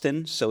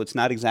Austin, so it's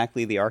not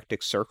exactly the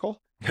Arctic Circle.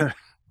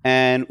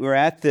 And we were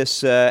at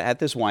this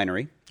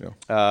winery.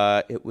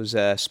 Yeah. It was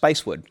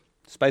Spicewood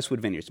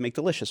Vineyards. They make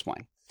delicious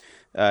wine.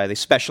 They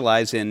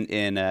specialize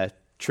in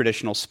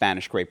traditional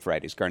Spanish grape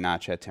varieties,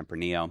 Garnacha,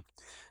 Tempranillo.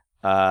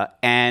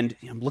 And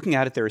I'm looking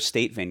out at their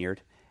estate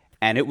vineyard,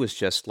 and it was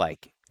just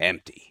like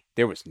empty.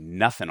 There was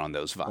nothing on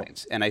those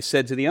vines. And I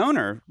said to the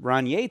owner,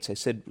 Ron Yates, I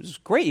said, "It was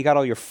great. You got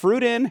all your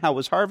fruit in. How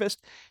was harvest?"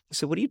 He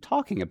said, "What are you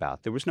talking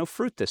about? There was no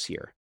fruit this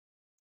year."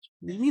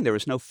 "What do you mean there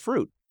was no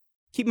fruit?"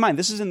 Keep in mind,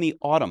 this is in the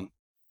autumn.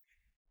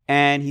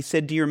 And he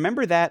said, "Do you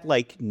remember that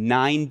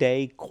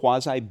 9-day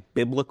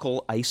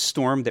quasi-biblical ice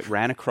storm that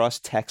ran across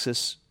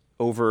Texas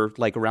over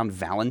around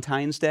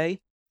Valentine's Day?"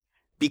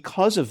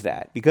 because of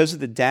that, because of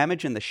the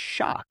damage and the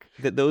shock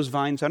that those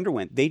vines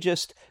underwent, they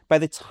just, by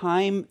the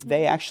time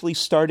they actually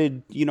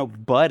started,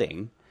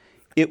 budding,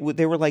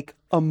 they were like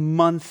a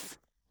month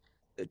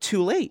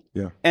too late.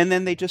 Yeah. And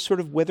then they just sort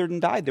of withered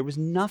and died. There was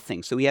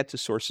nothing. So he had to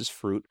source his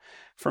fruit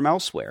from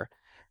elsewhere.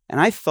 And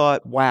I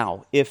thought,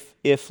 wow, if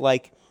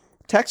like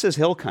Texas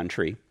Hill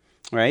Country,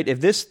 right, if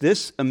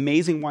this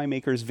amazing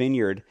winemaker's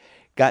vineyard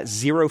got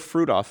zero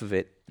fruit off of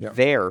it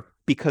there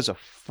because of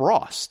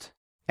frost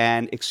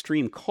and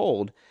extreme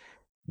cold,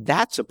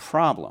 that's a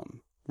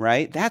problem,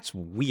 right? That's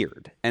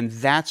weird. And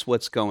that's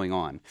what's going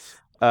on.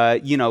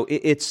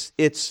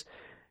 It's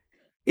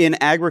in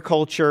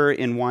agriculture,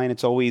 in wine,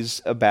 it's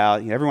always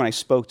about, everyone I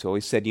spoke to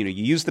always said, you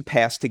use the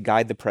past to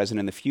guide the present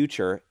and the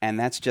future, and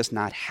that's just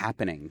not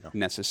happening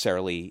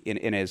necessarily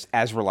in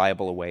as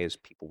reliable a way as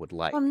people would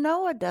like. Well,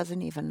 Noah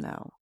doesn't even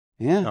know.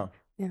 Yeah. No.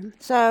 Yeah.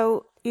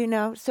 So,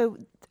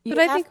 But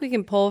I think we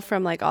can pull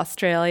from like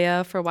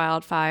Australia for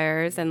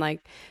wildfires, and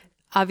like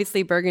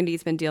obviously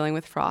Burgundy's been dealing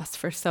with frost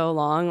for so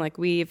long. Like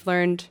we've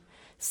learned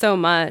so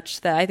much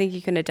that I think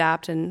you can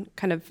adapt and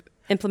kind of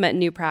implement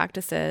new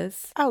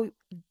practices. Oh,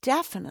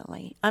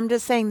 definitely. I'm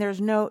just saying there's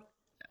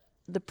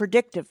the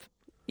predictive.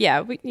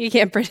 Yeah, you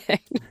can't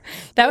predict.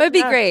 That would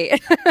be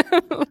great.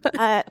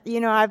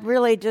 I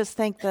really just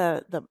think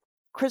the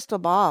crystal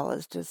ball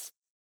is just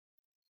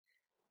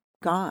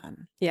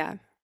gone. Yeah.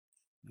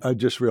 I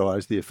just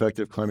realized the effect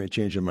of climate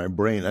change in my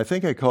brain. I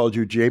think I called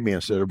you Jamie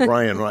instead of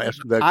Brian when I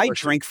asked that I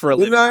question. drink for a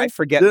living. I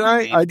forget. Did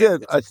I? I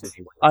did.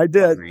 I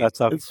did.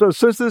 That's up. So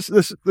since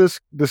this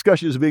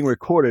discussion is being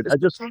recorded, I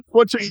just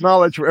want to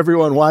acknowledge for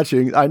everyone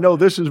watching, I know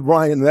this is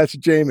Brian and that's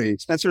Jamie.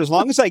 Spencer, as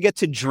long as I get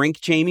to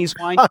drink Jamie's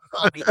wine, you can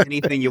call me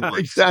anything you want.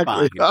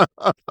 Exactly.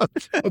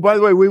 By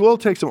the way, we will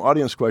take some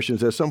audience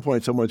questions. At some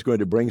point, someone's going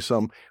to bring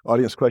some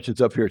audience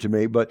questions up here to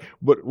me, but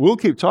we'll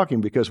keep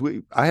talking because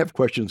I have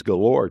questions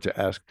galore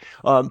to ask.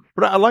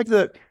 But I like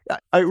that.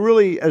 I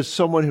really, as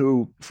someone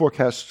who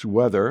forecasts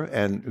weather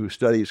and who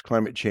studies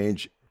climate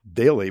change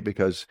daily,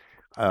 because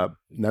not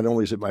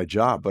only is it my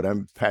job, but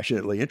I'm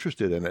passionately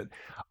interested in it.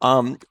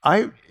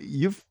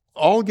 You've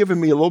all given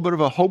me a little bit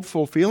of a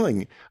hopeful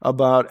feeling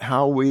about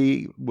how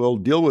we will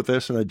deal with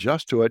this and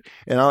adjust to it,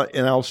 and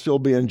I'll still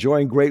be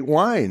enjoying great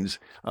wines.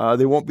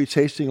 They won't be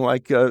tasting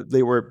like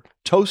they were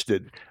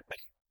toasted.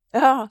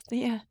 Oh,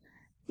 yeah.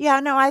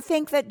 Yeah, no, I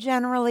think that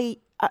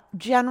generally,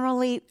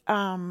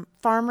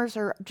 farmers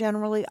are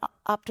generally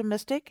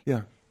optimistic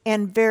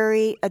and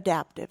very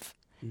adaptive,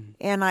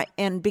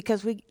 and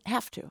because we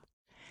have to,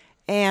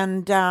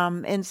 and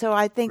so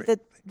I think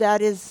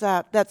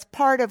that's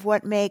part of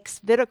what makes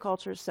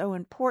viticulture so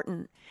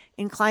important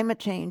in climate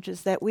change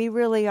is that we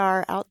really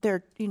are out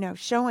there,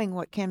 showing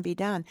what can be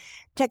done.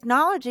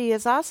 Technology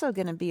is also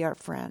going to be our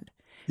friend.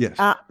 Yes.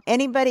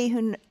 Anybody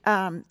who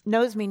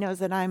knows me knows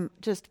that I'm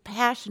just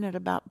passionate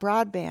about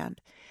broadband.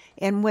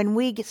 And when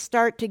we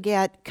start to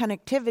get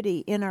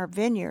connectivity in our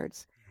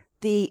vineyards,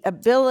 the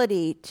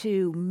ability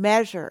to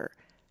measure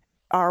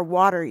our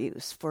water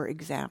use, for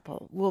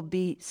example, will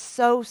be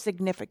so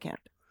significant.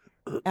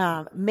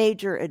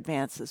 Major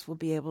advances will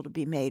be able to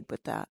be made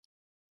with that.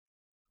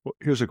 Well,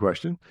 here's a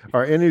question.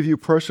 Are any of you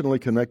personally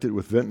connected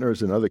with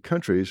vintners in other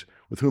countries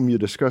with whom you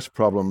discuss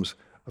problems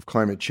of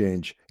climate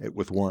change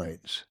with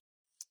wines?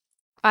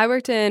 I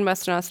worked in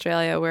Western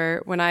Australia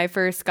where when I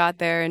first got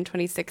there in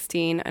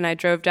 2016 and I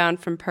drove down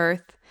from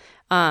Perth,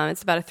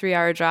 it's about a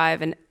 3-hour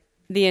drive, and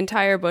the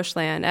entire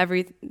bushland,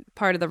 every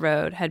part of the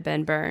road had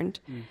been burned.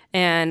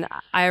 And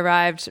I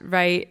arrived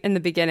right in the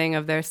beginning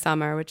of their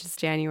summer, which is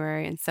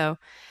January. And so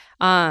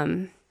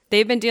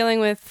they've been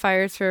dealing with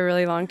fires for a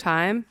really long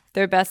time.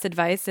 Their best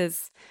advice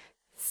is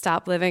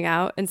stop living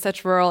out in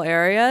such rural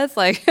areas.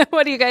 Like,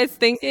 what are you guys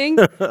thinking?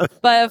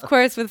 But of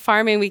course, with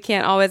farming, we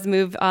can't always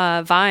move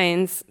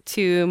vines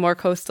to more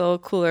coastal,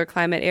 cooler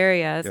climate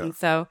areas. Yeah. And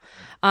so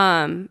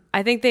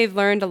I think they've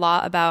learned a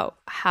lot about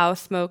how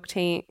smoke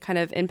taint kind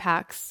of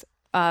impacts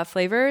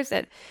flavors.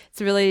 It's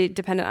really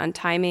dependent on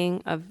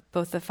timing of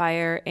both the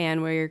fire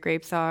and where your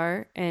grapes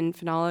are and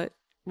phenolic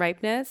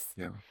ripeness.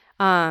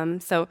 Yeah.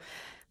 So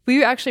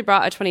we actually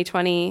brought a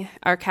 2020,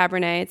 our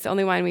Cabernet. It's the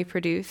only wine we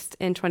produced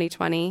in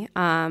 2020.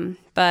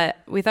 But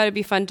we thought it'd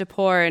be fun to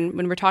pour. And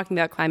when we're talking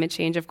about climate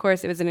change, of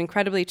course, it was an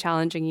incredibly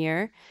challenging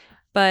year.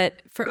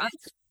 But for us,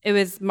 it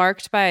was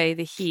marked by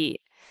the heat.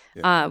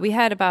 Yeah. We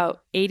had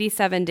about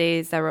 87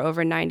 days that were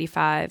over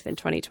 95 in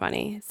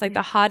 2020. It's like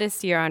the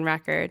hottest year on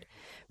record.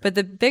 But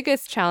the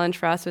biggest challenge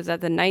for us was that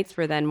the nights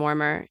were then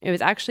warmer. It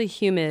was actually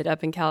humid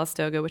up in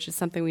Calistoga, which is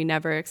something we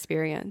never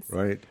experienced.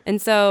 Right.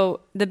 And so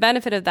the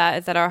benefit of that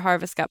is that our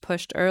harvest got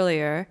pushed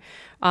earlier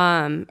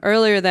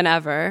than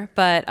ever.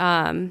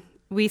 But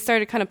we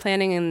started kind of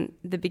planning in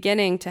the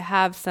beginning to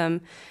have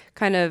some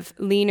kind of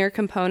leaner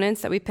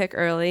components that we pick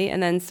early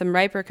and then some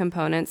riper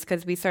components,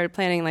 because we started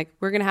planning like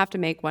we're going to have to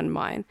make one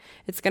wine.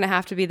 It's going to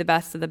have to be the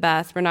best of the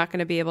best. We're not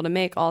going to be able to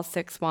make all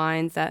 6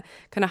 wines that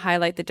kind of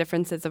highlight the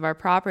differences of our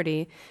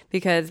property,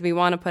 because we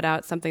want to put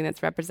out something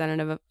that's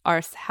representative of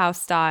our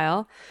house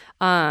style.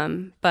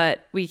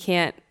 But we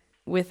can't,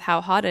 with how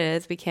hot it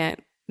is, we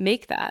can't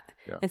make that.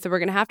 Yeah. And so we're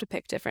going to have to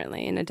pick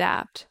differently and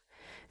adapt.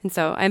 And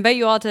so I invite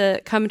you all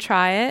to come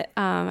try it.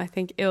 I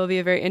think it will be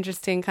a very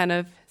interesting kind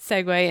of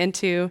segue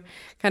into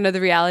kind of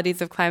the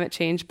realities of climate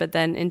change, but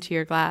then into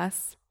your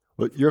glass.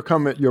 Well,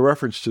 your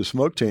reference to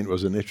smoke taint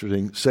was an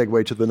interesting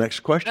segue to the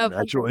next question,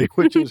 actually,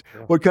 which is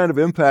what kind of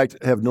impact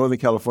have Northern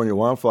California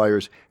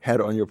wildfires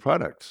had on your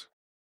products?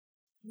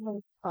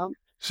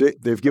 See,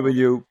 they've given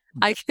you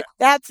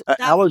That's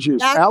allergies.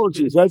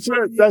 That's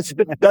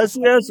it. That's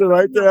the answer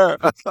right there.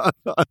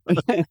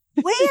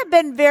 We have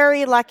been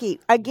very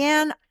lucky.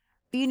 Again,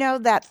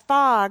 that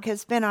fog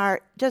has been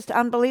just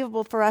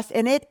unbelievable for us,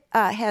 and it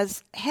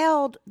has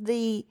held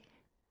the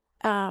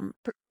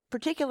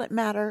particulate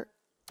matter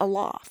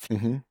aloft.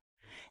 Mm-hmm.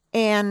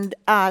 And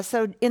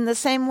so in the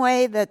same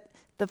way that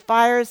the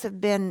fires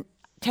have been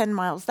 10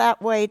 miles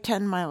that way,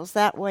 10 miles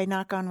that way,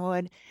 knock on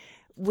wood,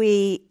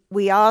 we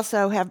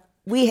also have,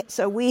 we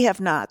have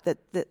not,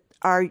 that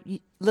our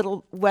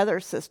little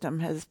weather system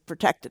has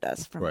protected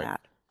us from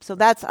that. So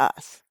that's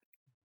us.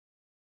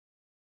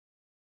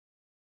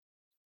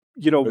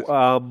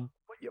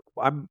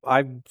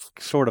 I'm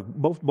sort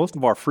of most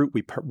of our fruit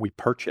we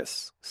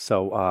purchase.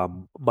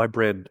 So my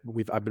brand,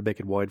 I've been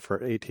making wine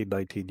for 18,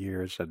 19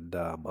 years, and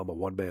I'm a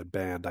one-man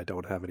band. I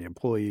don't have any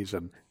employees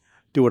and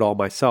do it all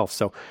myself.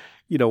 So,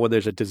 when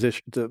there's a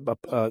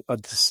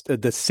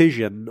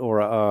decision or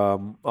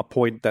a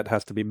point that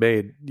has to be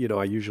made,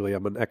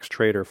 I'm an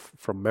ex-trader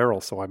from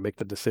Merrill, so I make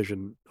the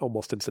decision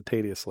almost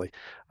instantaneously.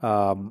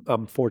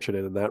 I'm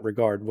fortunate in that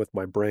regard with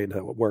my brain,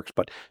 how it works.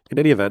 But in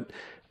any event,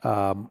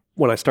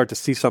 when I start to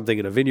see something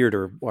in a vineyard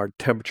or our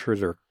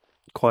temperatures or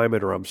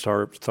climate, or I'm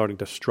starting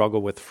to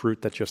struggle with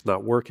fruit that's just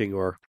not working,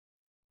 or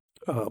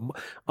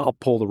I'll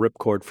pull the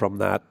ripcord from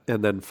that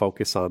and then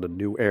focus on a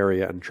new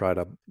area and try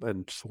to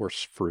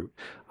source fruit.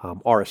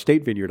 Our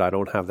estate vineyard, I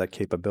don't have that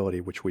capability,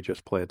 which we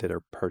just planted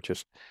or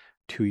purchased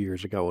 2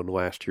 years ago, and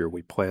last year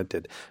we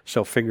planted.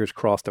 So fingers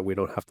crossed that we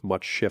don't have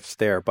much shifts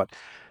there. But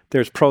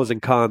there's pros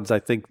and cons. I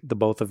think the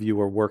both of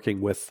you are working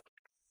with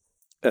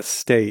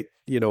estate.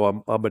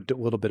 I'm a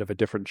little bit of a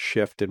different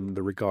shift in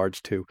the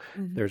regards to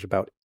there's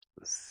about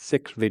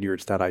 6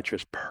 vineyards that I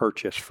just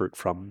purchase fruit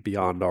from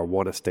beyond our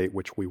one estate,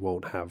 which we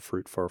won't have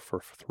fruit for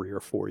 3 or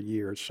 4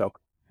 years. So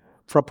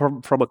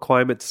from a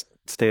climate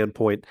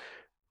standpoint,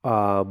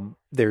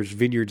 there's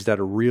vineyards that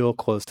are real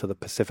close to the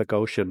Pacific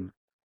Ocean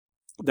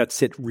that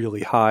sit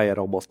really high at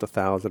almost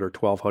 1,000 or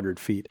 1,200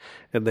 feet.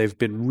 And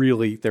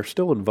they're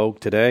still in vogue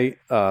today.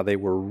 They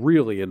were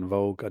really in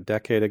vogue a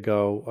decade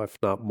ago, if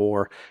not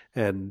more.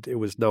 And it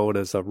was known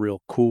as a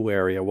real cool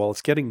area. Well,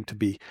 it's getting to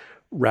be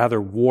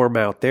rather warm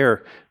out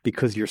there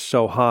because you're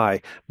so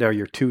high. Now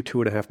you're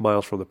 2.5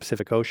 miles from the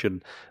Pacific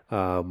Ocean,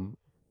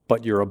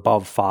 but you're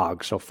above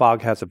fog. So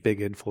fog has a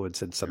big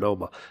influence in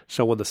Sonoma.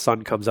 So when the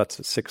sun comes up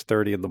at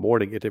 6:30 in the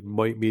morning, it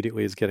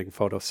immediately is getting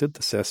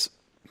photosynthesis.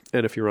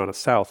 And if you're on a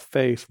south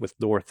face with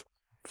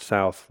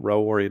north-south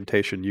row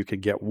orientation, you can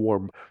get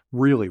warm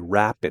really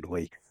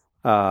rapidly.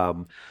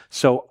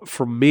 So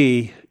for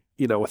me,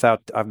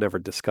 I've never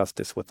discussed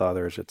this with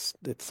others.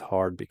 It's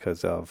hard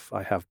because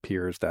I have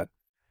peers that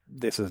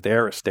this is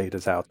their estate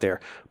is out there,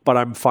 but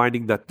I'm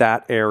finding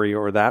that area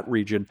or that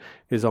region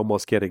is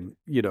almost getting,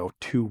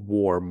 too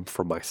warm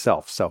for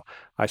myself. So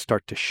I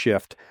start to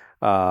shift.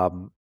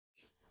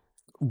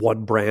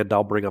 One brand,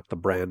 I'll bring up the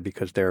brand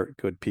because they're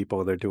good people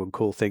and they're doing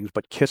cool things.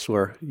 But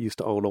Kistler used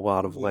to own a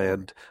lot of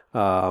land,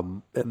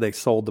 and they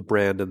sold the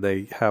brand, and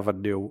they have a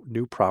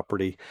new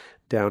property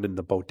down in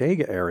the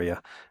Bodega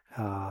area.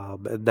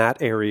 And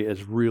that area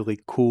is really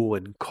cool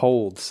and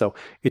cold. So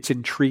it's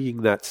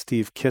intriguing that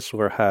Steve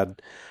Kistler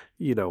had,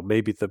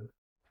 maybe the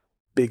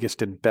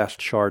biggest and best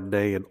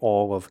Chardonnay in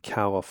all of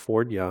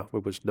California.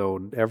 It was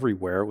known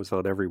everywhere. It was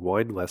on every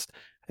wine list,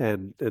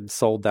 and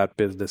sold that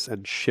business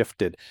and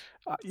shifted.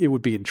 It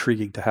would be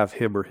intriguing to have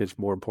him or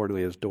more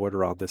importantly, his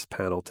daughter on this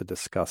panel to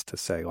discuss, to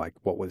say, like,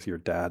 what was your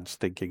dad's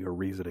thinking or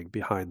reasoning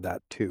behind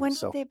that too? When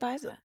did they buy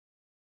that?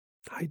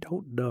 I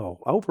don't know.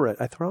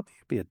 I thought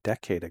maybe a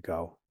decade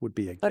ago would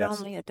be a but guess. But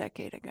only a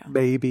decade ago.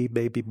 Maybe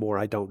more.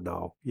 I don't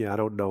know. Yeah, I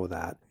don't know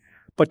that.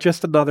 But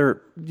just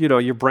another,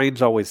 your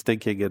brain's always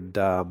thinking,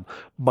 and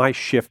my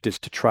shift is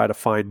to try to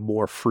find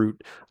more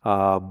fruit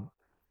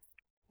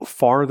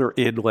farther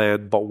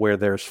inland, but where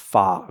there's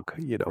fog.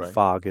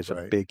 Fog is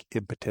a big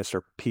impetus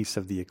or piece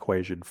of the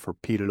equation for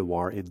Pinot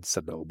Noir in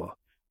Sonoma.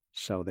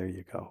 So there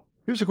you go.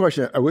 Here's a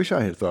question I wish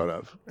I had thought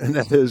of, and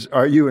that is,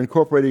 are you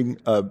incorporating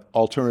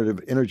alternative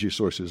energy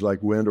sources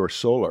like wind or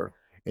solar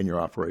in your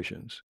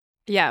operations?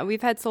 Yeah,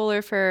 we've had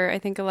solar for, I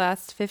think, the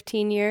last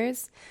 15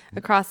 years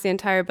across the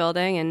entire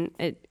building, and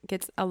it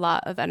gets a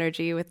lot of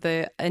energy with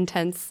the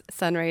intense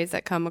sun rays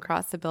that come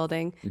across the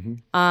building.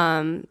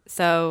 Mm-hmm.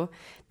 So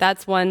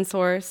that's one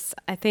source.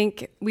 I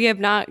think we have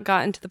not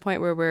gotten to the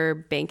point where we're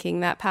banking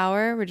that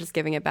power. We're just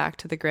giving it back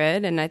to the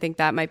grid, and I think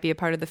that might be a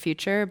part of the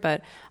future,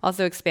 but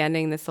also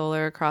expanding the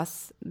solar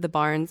across the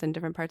barns and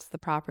different parts of the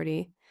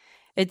property.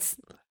 It's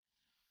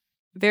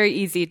very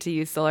easy to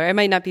use solar. It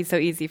might not be so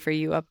easy for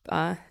you up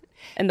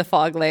in the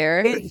fog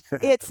layer.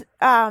 It's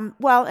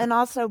and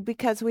also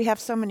because we have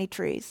so many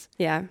trees.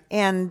 Yeah.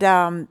 And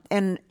when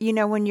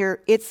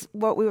it's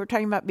what we were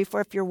talking about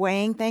before. If you're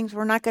weighing things,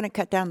 we're not going to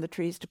cut down the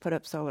trees to put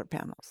up solar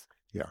panels.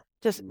 Yeah.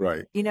 Just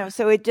right.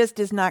 So it just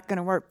is not going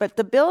to work. But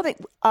the building,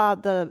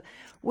 the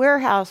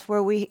warehouse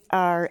where we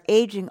are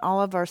aging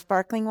all of our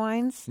sparkling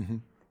wines,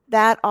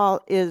 that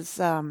all is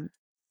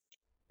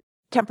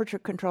temperature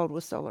controlled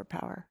with solar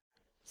power.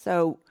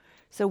 So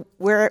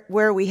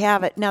where we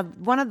have it now,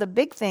 one of the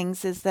big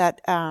things is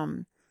that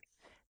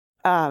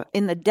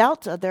in the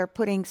Delta they're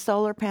putting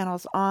solar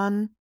panels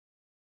on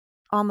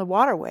the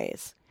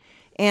waterways,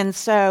 and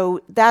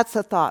so that's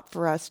a thought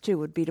for us too.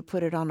 Would be to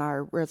put it on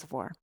our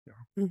reservoir.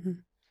 Yeah. Mm-hmm.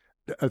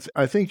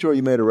 I think, Joy,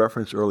 you made a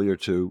reference earlier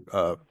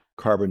to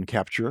carbon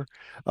capture.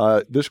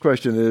 This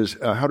question is: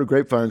 how do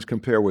grapevines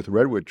compare with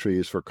redwood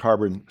trees for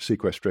carbon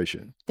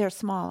sequestration? They're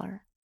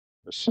smaller.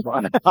 They're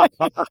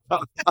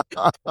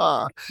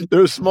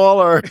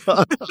smaller.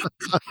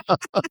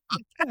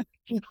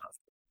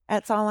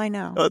 That's all I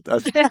know.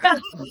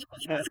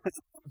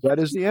 That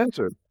is the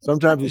answer.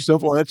 Sometimes the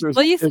simple answer is...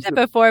 Well, you said it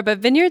before, but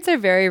vineyards are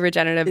very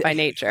regenerative by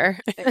nature.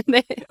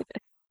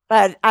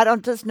 But I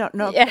don't just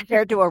know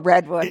compared to a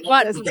redwood.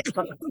 I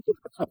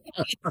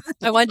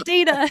want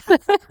data.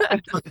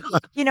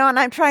 And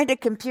I'm trying to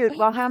compute,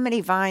 well, how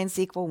many vines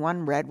equal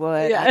one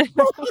redwood? Yeah.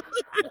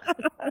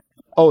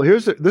 Oh,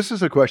 this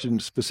is a question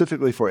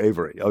specifically for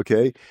Avery,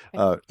 okay?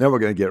 Now we're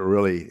going to get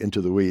really into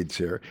the weeds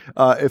here.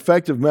 What is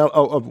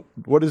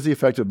the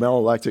effect of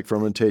malolactic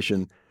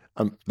fermentation,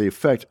 the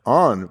effect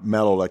on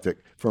malolactic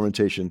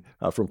fermentation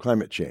from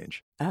climate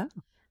change?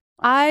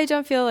 I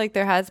don't feel like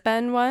there has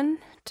been one,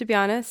 to be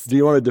honest. Do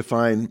you want to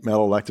define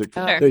malolactic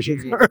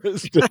fermentation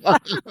first?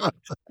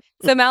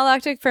 So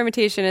malolactic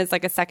fermentation is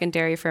like a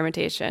secondary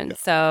fermentation. Yeah.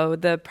 So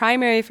the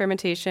primary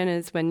fermentation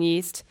is when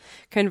yeast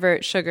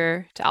convert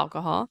sugar to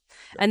alcohol.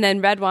 And then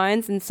red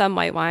wines and some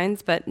white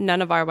wines, but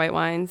none of our white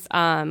wines,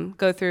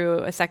 go through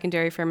a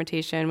secondary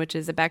fermentation, which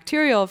is a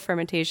bacterial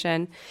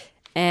fermentation.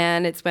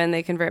 And it's when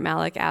they convert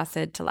malic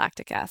acid to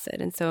lactic acid.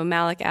 And so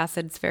malic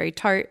acid is very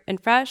tart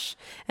and fresh,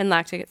 and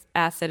lactic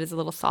acid is a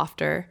little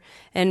softer.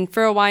 And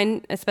for a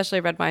wine, especially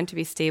a red wine, to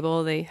be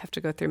stable, they have to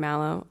go through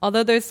malo.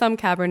 Although there's some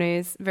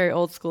Cabernets, very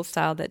old school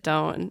style, that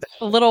don't.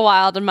 A little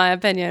wild in my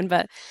opinion.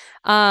 But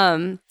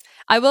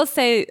I will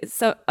say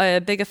a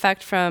big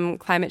effect from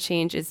climate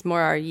change is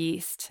more our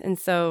yeast. And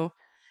so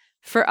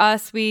for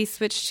us, we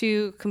switched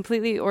to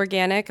completely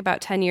organic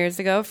about 10 years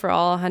ago for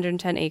all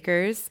 110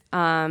 acres.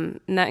 And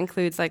that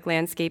includes like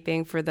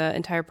landscaping for the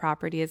entire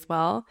property as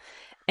well.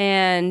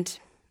 And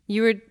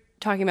you were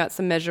talking about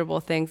some measurable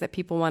things that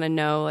people want to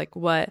know, like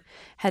what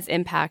has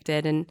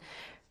impacted. And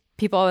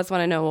people always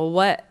want to know, well,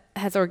 what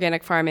has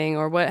organic farming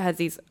or what have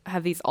these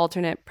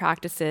alternate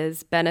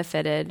practices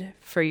benefited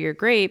for your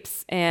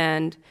grapes?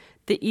 And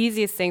the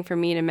easiest thing for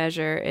me to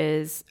measure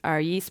is our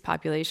yeast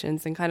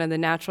populations and kind of the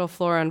natural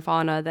flora and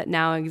fauna that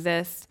now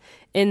exists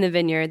in the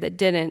vineyard that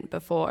didn't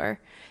before.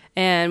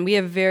 And we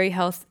have very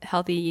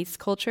healthy yeast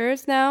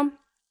cultures now.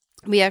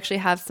 We actually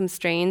have some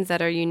strains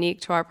that are unique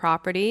to our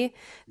property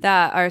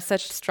that are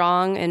such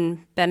strong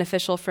and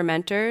beneficial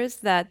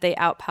fermenters that they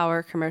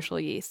outpower commercial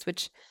yeast,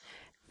 which,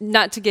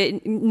 not to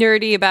get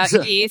nerdy about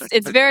yeast,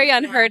 it's very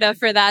unheard of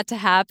for that to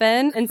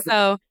happen. And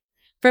so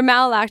for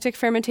malolactic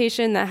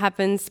fermentation, that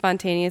happens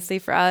spontaneously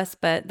for us,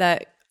 but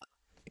that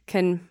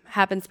can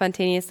happen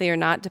spontaneously or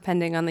not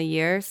depending on the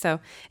year. So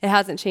it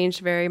hasn't changed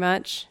very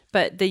much,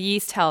 but the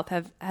yeast health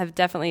have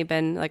definitely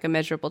been like a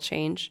measurable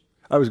change.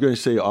 I was going to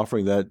say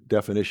offering that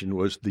definition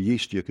was the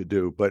yeast you could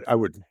do, but I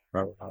wouldn't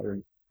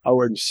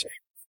say.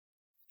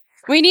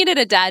 We needed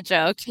a dad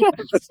joke.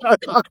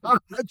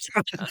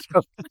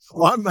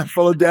 Well, I'm not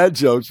full of dad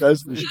jokes,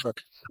 that's for sure.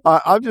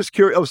 I'm just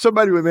curious.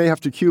 Somebody may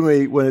have to cue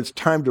me when it's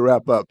time to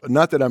wrap up.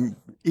 Not that I'm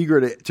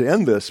eager to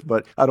end this,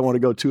 but I don't want to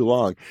go too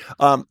long.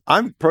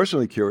 I'm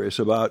personally curious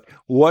about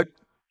what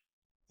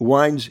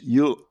wines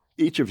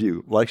each of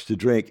you likes to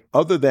drink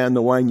other than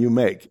the wine you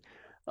make.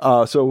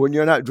 So when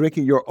you're not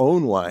drinking your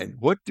own wine,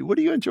 what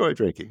do you enjoy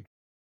drinking?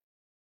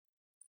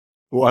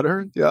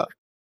 Water? Yeah.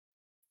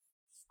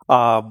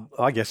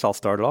 I guess I'll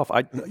start it off.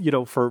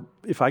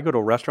 If I go to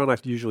a restaurant, I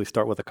usually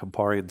start with a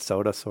Campari and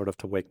soda, sort of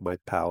to wake my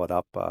palate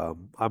up.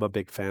 I'm a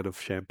big fan of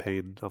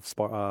champagne, of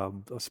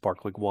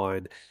sparkling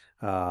wine,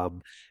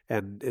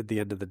 and at the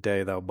end of the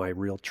day, though, my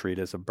real treat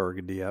is a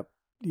Burgundy. I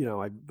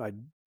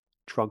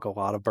drunk a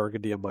lot of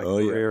Burgundy in my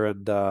career,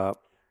 and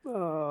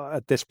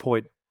at this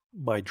point,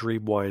 my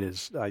dream wine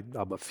is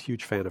I'm a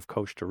huge fan of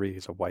Costa Rica.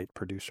 He's a white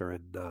producer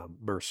in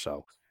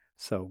Meursault,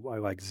 so I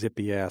like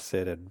zippy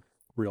acid and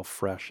real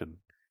fresh and.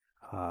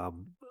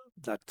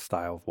 That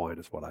style of wine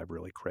is what I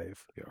really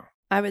crave. Yeah.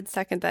 I would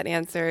second that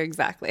answer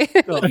exactly.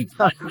 Right.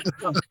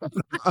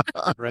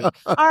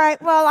 All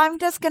right. Well, I'm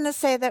just going to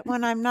say that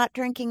when I'm not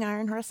drinking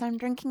Iron Horse, I'm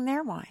drinking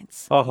their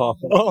wines. That's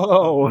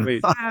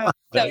the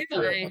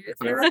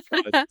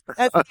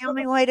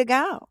only way to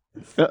go.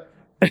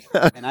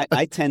 And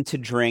I tend to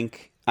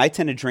drink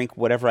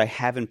whatever I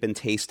haven't been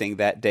tasting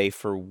that day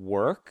for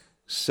work.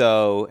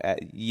 So,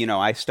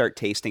 I start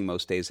tasting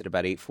most days at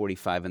about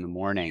 8:45 in the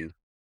morning.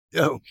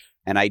 Oh.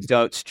 And I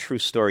don't, it's a true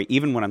story,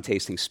 even when I'm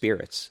tasting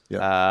spirits.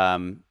 Yeah.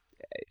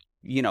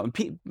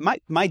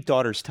 My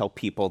daughters tell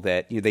people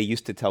that, they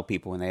used to tell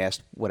people when they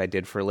asked what I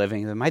did for a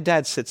living, that my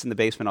dad sits in the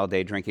basement all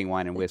day drinking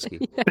wine and whiskey.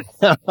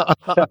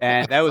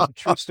 And that was a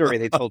true story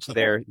they told to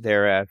their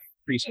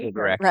preschool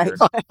director.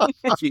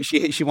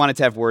 Right. She wanted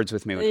to have words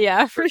with me.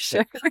 Yeah, for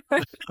sure.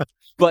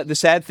 But the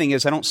sad thing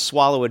is I don't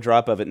swallow a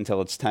drop of it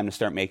until it's time to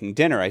start making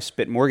dinner. I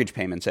spit mortgage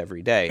payments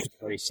every day. It's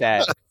very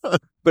sad.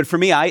 But for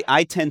me,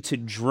 I tend to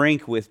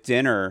drink with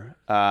dinner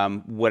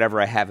whatever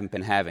I haven't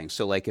been having.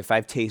 So like if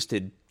I've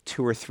tasted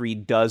 2 or 3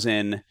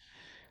 dozen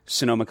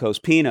Sonoma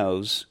Coast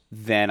Pinots,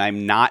 then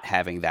I'm not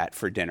having that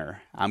for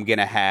dinner. I'm going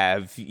to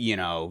have,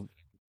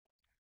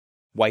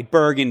 white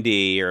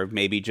Burgundy or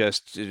maybe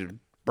just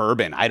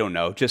bourbon. I don't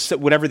know. Just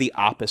whatever the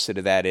opposite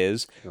of that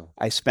is. Sure.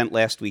 I spent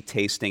last week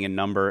tasting a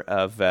number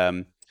of,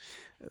 I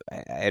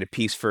had a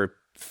piece for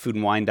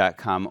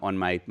foodandwine.com on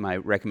my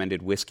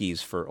recommended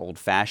whiskeys for old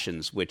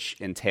fashions, which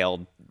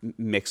entailed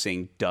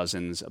mixing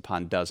dozens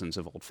upon dozens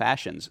of old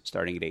fashions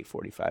starting at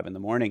 8:45 in the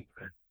morning.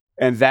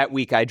 And that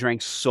week I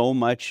drank so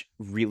much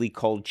really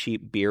cold,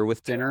 cheap beer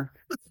with dinner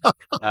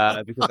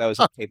because I was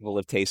incapable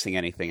of tasting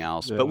anything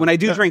else. Yeah. But when I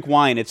do drink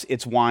wine,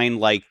 it's wine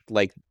like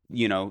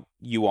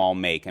you all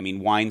make. I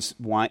mean, wine.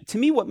 To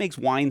me, what makes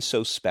wine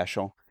so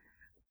special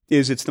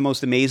is it's the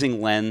most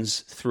amazing lens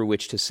through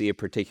which to see a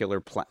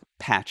particular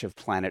patch of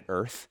planet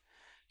Earth.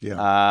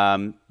 Yeah.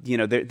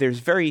 There's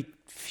very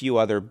few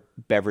other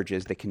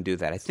beverages that can do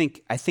that. I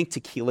think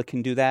tequila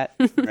can do that.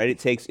 Right? It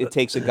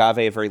takes agave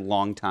a very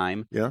long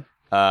time. Yeah.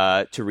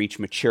 To reach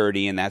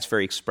maturity, and that's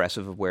very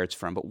expressive of where it's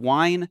from. But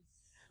wine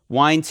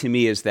to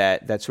me is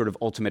that sort of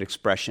ultimate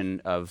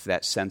expression of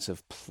that sense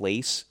of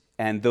place,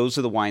 and those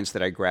are the wines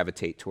that I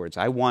gravitate towards.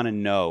 I want to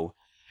know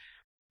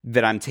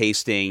that I'm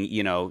tasting,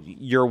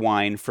 your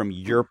wine from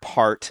your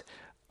part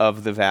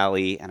of the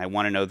valley, and I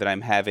want to know that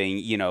I'm having,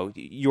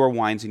 your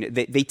wines.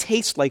 They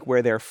taste like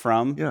where they're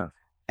from. Yeah.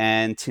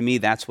 And to me,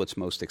 that's what's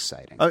most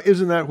exciting.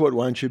 Isn't that what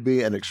wine should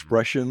be? An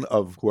expression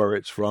of where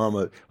it's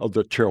from, of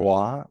the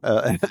terroir,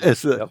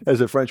 as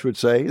the French would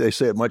say. They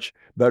say it much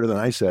better than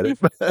I said it.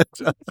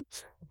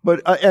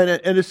 But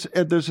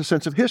there's a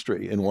sense of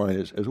history in wine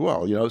as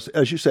well.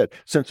 As you said,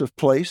 sense of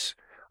place.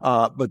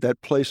 But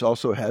that place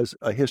also has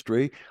a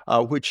history,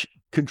 which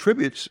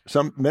contributes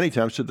many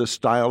times to the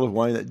style of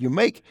wine that you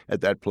make at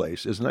that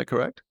place. Isn't that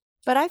correct?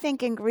 But I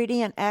think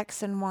ingredient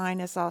X in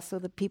wine is also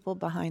the people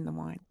behind the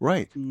wine.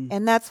 Right.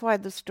 And that's why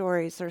the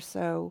stories are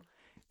so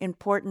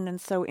important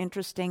and so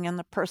interesting, and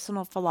the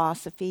personal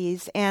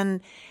philosophies. And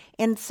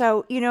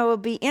so, it'll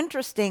be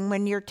interesting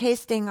when you're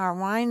tasting our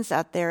wines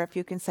out there if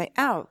you can say,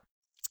 oh,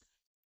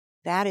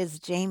 that is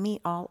Jamie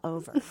all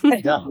over.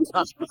 Yeah, that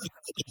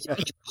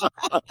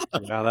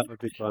would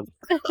be fun.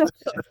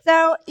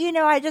 So,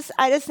 I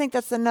just think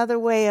that's another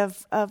way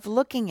of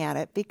looking at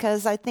it,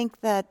 because I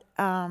think that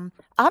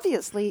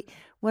obviously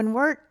when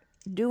we're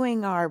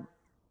doing our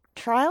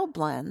trial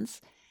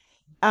blends,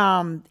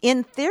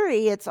 in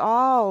theory, it's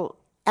all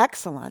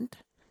excellent.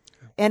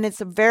 And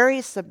it's a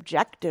very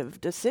subjective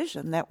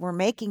decision that we're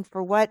making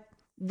for what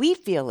we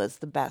feel is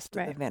the best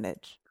of the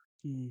vintage.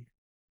 Mm.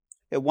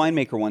 A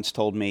winemaker once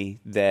told me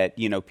that,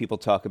 people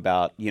talk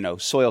about,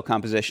 soil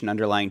composition,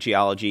 underlying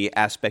geology,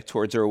 aspect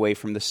towards or away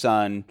from the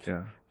sun,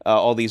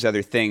 all these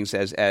other things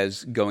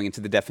as going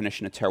into the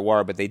definition of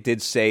terroir. But they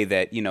did say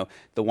that,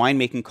 the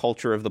winemaking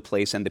culture of the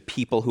place and the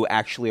people who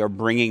actually are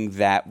bringing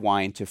that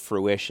wine to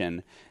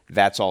fruition,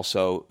 that's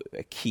also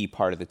a key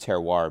part of the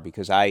terroir.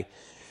 Because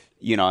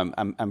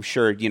I'm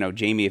sure,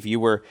 Jamie, if you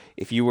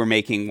were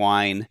making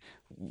wine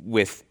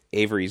with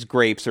Avery's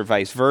grapes or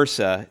vice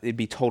versa, it'd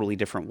be totally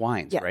different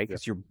wines, right?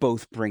 Because you're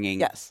both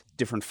bringing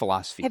different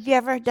philosophies. Have you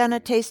ever done a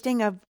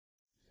tasting of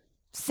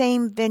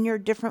same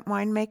vineyard, different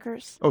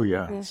winemakers? Oh,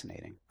 yeah.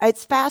 Fascinating.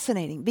 It's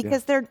fascinating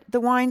because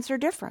the wines are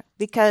different,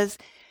 because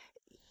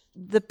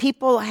the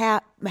people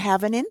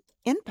have an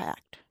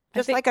impact,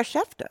 just like a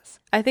chef does.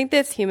 I think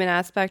this human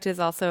aspect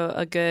is also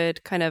a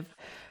good kind of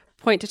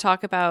point to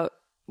talk about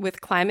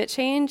with climate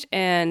change,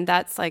 and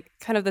that's like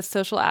kind of the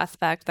social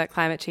aspect that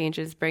climate change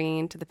is bringing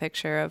into the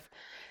picture of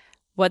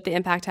what the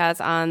impact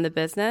has on the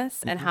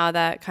business and how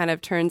that kind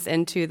of turns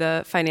into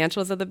the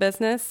financials of the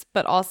business,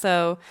 but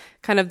also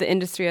kind of the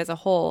industry as a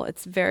whole.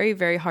 It's very,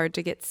 very hard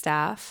to get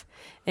staff,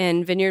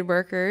 and vineyard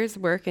workers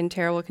work in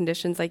terrible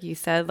conditions. Like you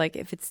said, like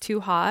if it's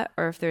too hot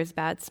or if there's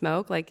bad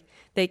smoke, like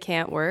they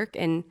can't work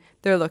and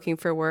they're looking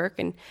for work.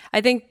 And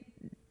I think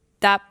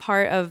that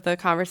part of the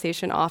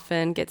conversation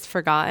often gets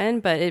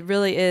forgotten, but it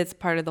really is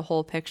part of the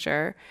whole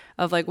picture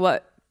of like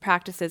what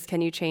practices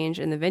can you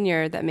change in the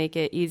vineyard that make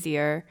it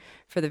easier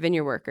for the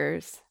vineyard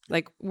workers.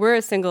 Like we're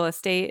a single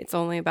estate. It's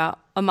only about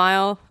a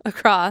mile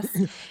across.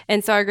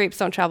 And so our grapes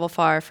don't travel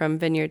far from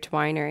vineyard to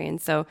winery.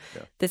 And so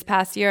this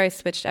past year I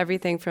switched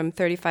everything from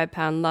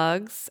 35-pound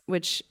lugs,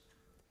 which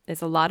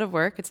is a lot of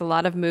work. It's a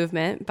lot of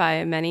movement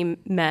by many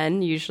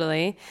men,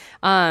 usually,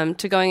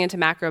 to going into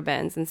macro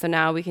bins. And so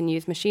now we can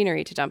use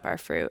machinery to dump our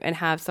fruit and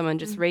have someone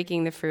just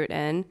raking the fruit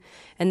in,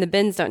 and the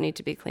bins don't need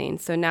to be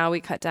cleaned. So now we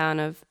cut down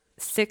of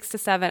 6 to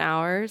 7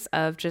 hours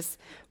of just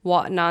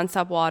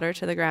nonstop water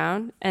to the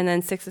ground, and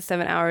then 6 to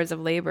 7 hours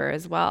of labor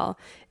as well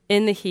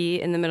in the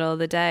heat in the middle of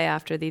the day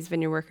after these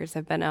vineyard workers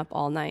have been up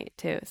all night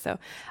too. So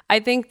I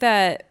think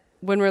that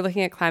when we're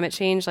looking at climate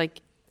change,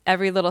 like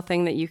every little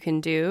thing that you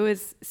can do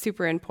is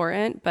super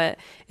important, but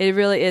it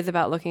really is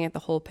about looking at the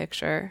whole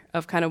picture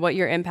of kind of what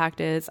your impact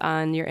is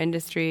on your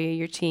industry,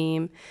 your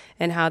team,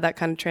 and how that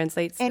kind of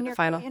translates and to your the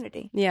final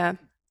community. Yeah.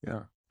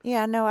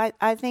 Yeah, no,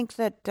 I think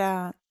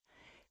that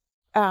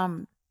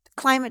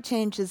climate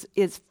change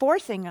is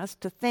forcing us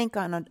to think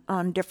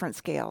on different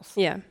scales.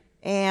 Yeah.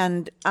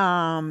 And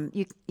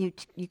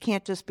you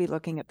can't just be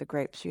looking at the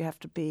grapes. You have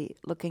to be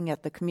looking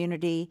at the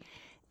community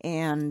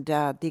and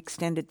the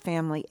extended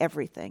family,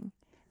 everything.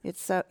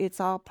 It's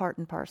all part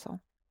and parcel.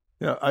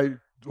 Yeah,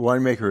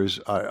 winemakers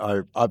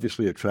are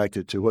obviously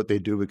attracted to what they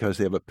do because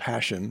they have a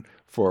passion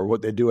for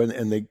what they do,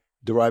 and they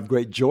derive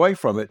great joy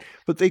from it.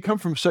 But they come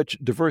from such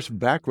diverse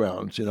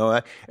backgrounds,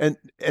 and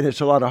it's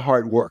a lot of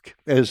hard work,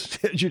 as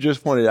you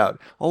just pointed out,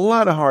 a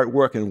lot of hard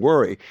work and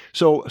worry.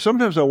 So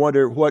sometimes I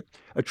wonder what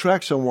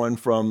attracts someone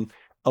from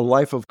a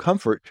life of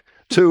comfort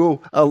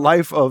to a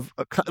life of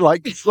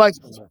like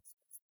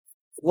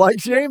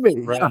Jamie,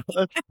 Right.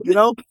 I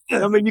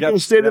mean, you can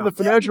stay in the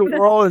financial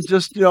world and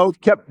just,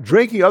 kept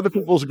drinking other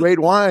people's great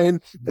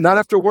wine and not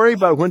have to worry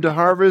about when to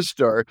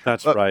harvest or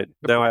That's right.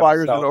 Now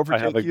fires going to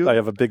overtake you. I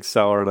have a big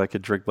cellar and I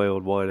can drink my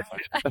own wine if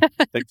I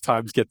think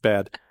times get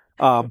bad.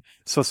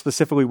 So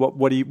specifically,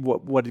 what are you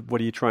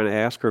trying to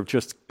ask, or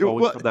just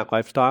going from that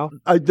lifestyle?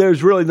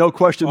 There's really no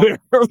question there.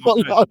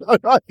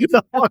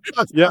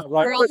 Yeah,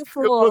 right. We're all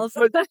fools.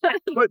 But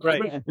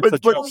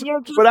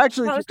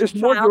actually, it's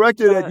more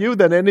directed at you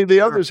than any of the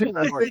others here,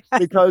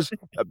 because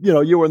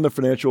you were in the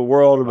financial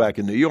world back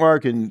in New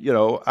York, and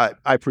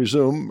I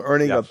presume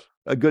earning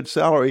a good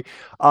salary,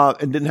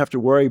 and didn't have to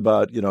worry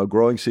about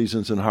growing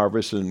seasons and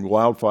harvests and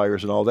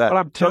wildfires and all that. But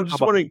I'm just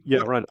wondering,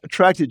 what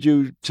attracted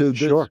you to this?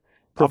 Sure.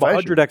 I'm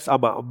Profession.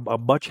 100x.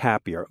 I'm much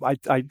happier.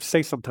 I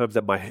say sometimes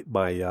that my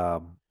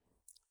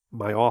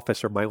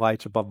office or my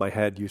lights above my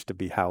head used to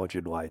be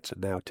halogen lights,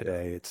 and now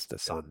today it's the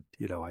sun.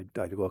 I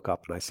look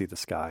up and I see the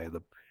sky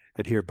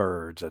and hear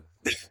birds. And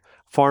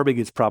farming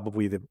is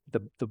probably the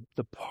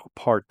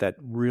part that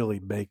really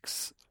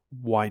makes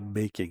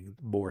winemaking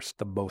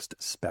the most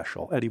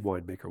special. Any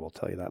winemaker will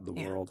tell you that in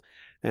the world.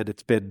 And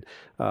it's been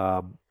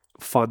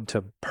fun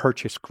to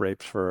purchase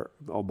grapes for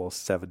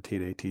almost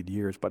 17, 18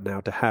 years, but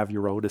now to have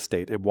your own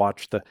estate and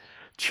watch the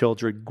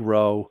children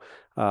grow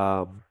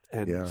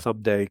and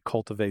someday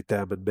cultivate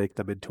them and make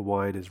them into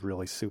wine is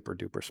really super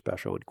duper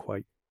special and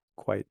quite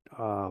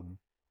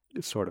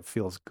it sort of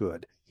feels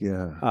good.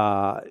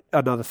 Yeah.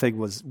 Another thing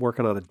was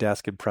working on a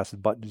desk and pressing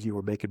buttons. You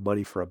were making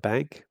money for a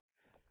bank.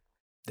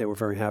 They were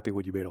very happy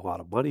when you made a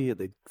lot of money, and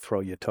they'd throw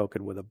you a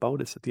token with a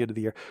bonus at the end of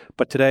the year.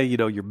 But today,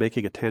 you're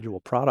making a tangible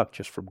product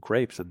just from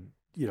grapes, and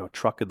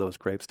trucking those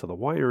grapes to the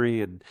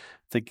winery and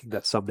thinking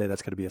that someday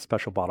that's going to be a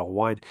special bottle of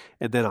wine.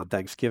 And then on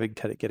Thanksgiving,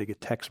 getting a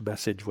text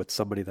message with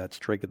somebody that's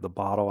drinking the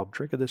bottle. I'm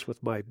drinking this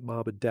with my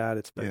mom and dad.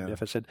 It's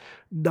magnificent.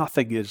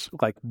 Nothing is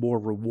more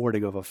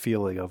rewarding of a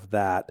feeling of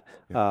that.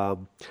 Yeah.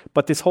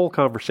 But this whole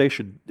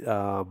conversation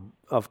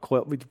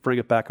we bring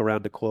it back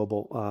around to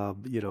global,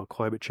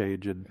 climate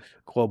change and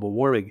global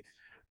warming.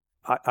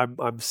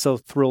 I'm so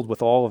thrilled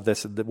with all of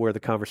this and where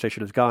the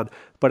conversation has gone,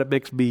 but it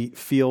makes me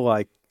feel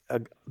like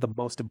the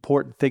most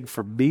important thing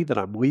for me that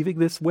I'm leaving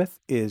this with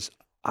is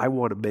I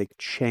want to make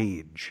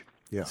change.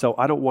 Yeah. So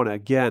I don't want to,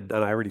 again,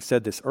 and I already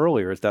said this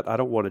earlier, is that I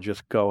don't want to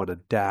just go and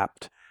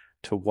adapt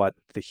to what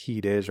the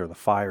heat is or the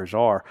fires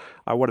are.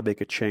 I want to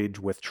make a change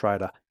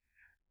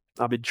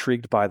I'm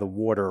intrigued by the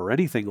water or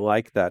anything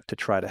like that to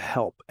try to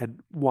help.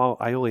 And while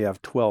I only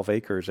have 12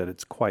 acres and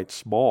it's quite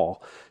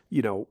small,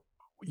 we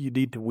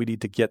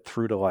need to get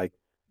through to like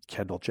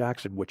Kendall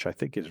Jackson, which I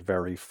think is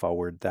very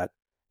forward, that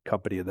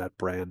company and that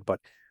brand, but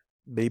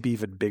maybe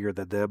even bigger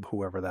than them,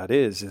 whoever that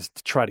is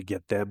to try to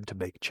get them to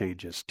make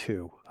changes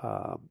too,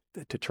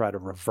 to try to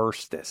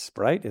reverse this,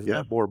 right? Is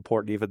that more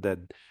important even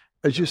than...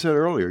 As you said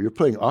earlier, you're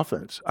playing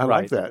offense. I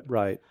like that.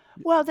 Right.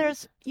 Well,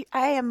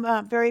 I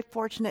am very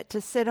fortunate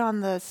to sit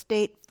on the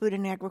State Food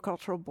and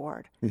Agricultural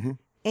Board. Mm-hmm.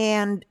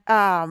 And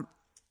I'm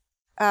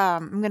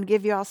going to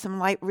give you all some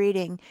light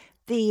reading.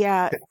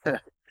 The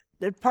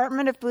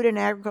Department of Food and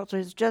Agriculture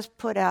has just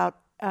put out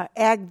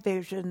Ag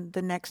Vision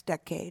the Next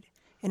Decade,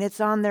 and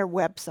it's on their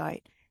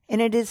website.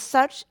 And it is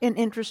such an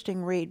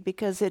interesting read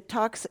because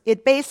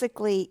it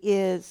basically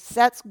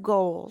sets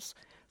goals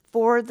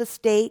for the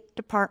State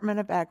Department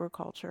of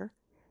Agriculture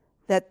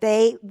that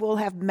they will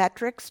have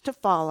metrics to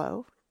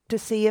follow to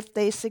see if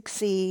they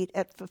succeed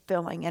at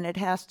fulfilling. And it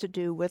has to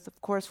do with,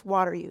 of course,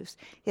 water use.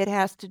 It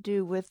has to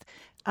do with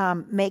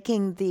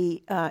making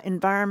the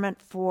environment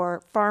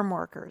for farm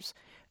workers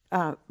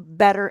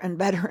better and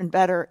better and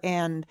better,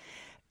 and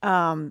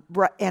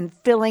and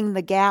filling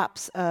the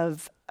gaps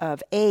of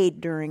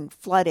aid during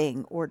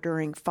flooding or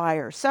during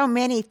fire. So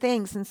many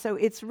things. And so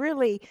it's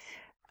really,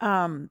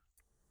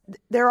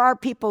 there are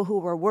people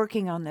who are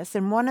working on this.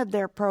 And one of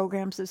their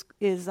programs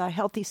is a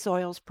Healthy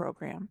Soils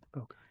program.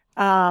 Okay.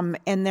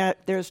 And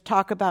there's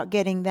talk about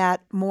getting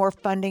that more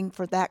funding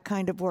for that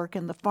kind of work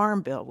in the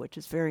Farm Bill, which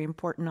is very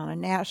important on a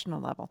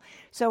national level.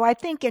 So I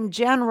think in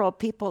general,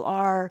 people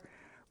are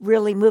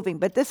really moving.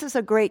 But this is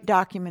a great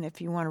document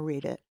if you want to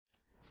read it.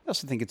 I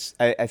also think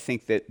I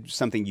think that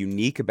something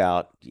unique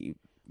about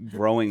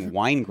growing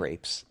wine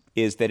grapes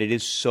is that it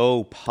is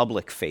so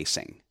public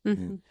facing,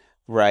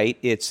 right?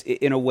 It's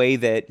in a way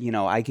that,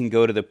 I can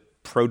go to the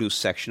produce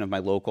section of my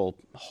local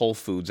Whole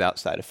Foods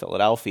outside of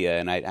Philadelphia,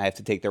 and I have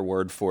to take their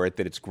word for it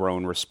that it's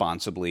grown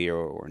responsibly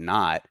or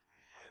not.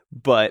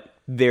 But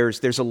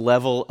there's a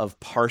level of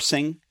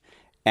parsing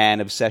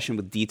and obsession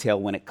with detail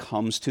when it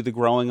comes to the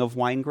growing of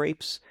wine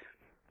grapes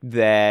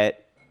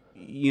that,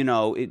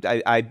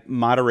 I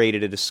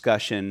moderated a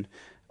discussion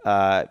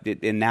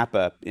in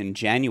Napa in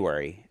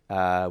January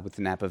with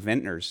the Napa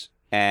Vintners,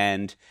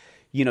 and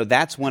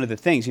that's one of the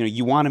things.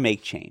 You want to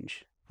make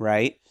change,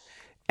 right?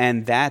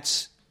 And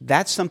that's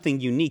something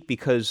unique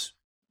because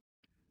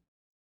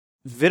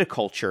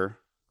viticulture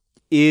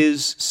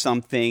is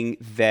something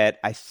that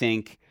I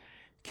think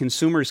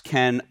consumers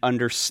can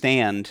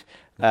understand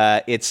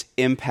its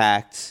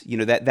impact,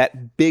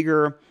 that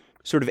bigger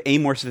sort of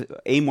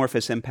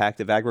amorphous impact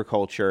of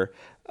agriculture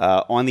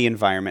on the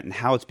environment and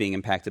how it's being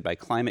impacted by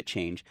climate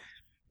change.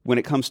 When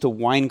it comes to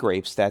wine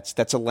grapes,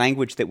 that's a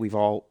language that we've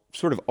all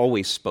sort of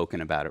always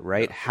spoken about it,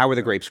 right? Yeah. How are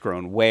the grapes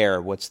grown? Where?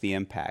 What's the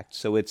impact?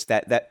 So it's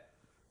that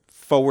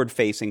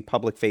forward-facing,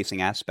 public-facing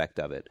aspect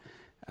of it.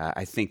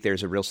 I think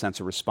there's a real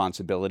sense of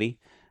responsibility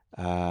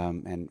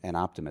and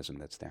optimism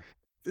that's there.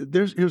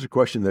 Here's a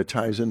question that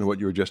ties into what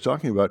you were just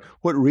talking about.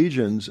 What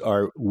regions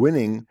are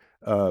winning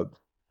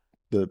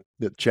the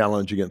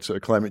challenge against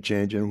climate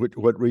change, and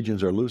what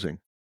regions are losing?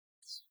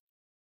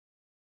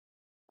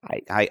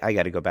 I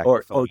got to go back.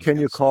 Or can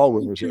you call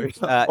winners?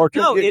 Or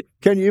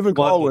can you even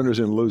call winners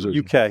and losers?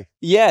 UK.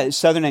 Yeah,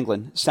 Southern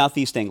England,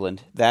 Southeast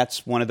England.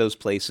 That's one of those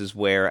places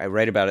where I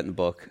write about it in the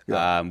book.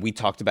 Yeah. We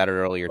talked about it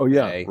earlier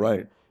today. Yeah,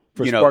 right.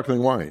 For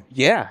sparkling wine.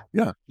 Yeah.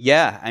 Yeah.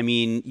 Yeah. I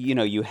mean,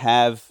 you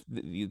have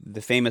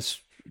the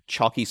famous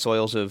chalky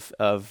soils of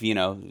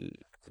the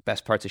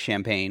best parts of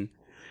Champagne.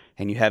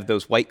 And you have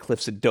those white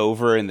cliffs of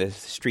Dover and the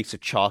streaks of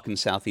chalk in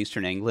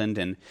southeastern England.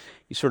 And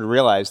you sort of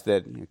realize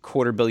that a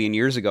 250 million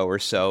years ago or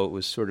so, it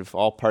was sort of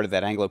all part of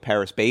that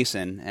Anglo-Paris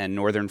basin, and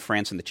northern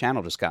France and the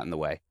Channel just got in the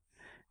way.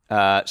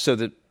 So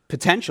the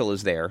potential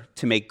is there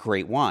to make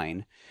great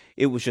wine.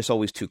 It was just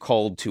always too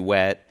cold, too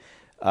wet.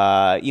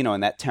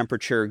 And that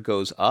temperature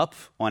goes up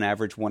on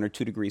average 1 or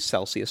 2 degrees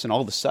Celsius. And all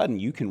of a sudden,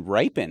 you can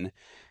ripen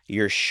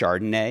your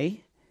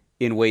Chardonnay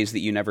in ways that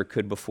you never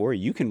could before.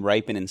 You can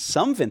ripen in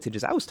some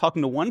vintages. I was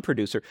talking to one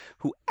producer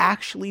who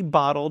actually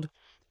bottled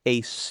a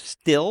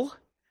still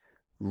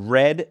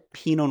red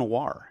Pinot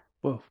Noir.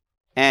 Whoa.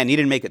 And he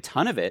didn't make a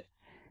ton of it.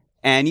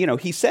 And,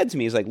 he said to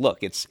me, he's like, look,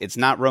 it's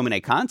not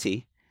Romane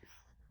Conti,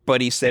 but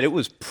he said it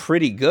was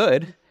pretty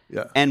good.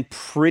 Yeah. And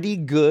pretty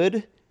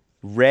good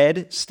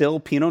red still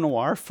Pinot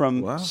Noir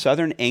from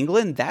southern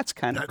England. That's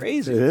kind of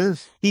crazy. It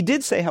is. He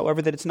did say,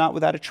 however, that it's not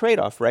without a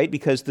trade-off, right?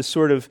 Because the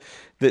sort of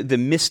the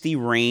misty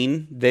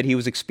rain that he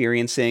was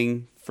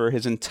experiencing for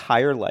his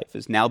entire life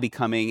is now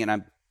becoming, and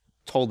I'm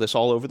told this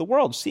all over the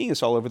world, seeing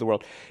this all over the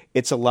world,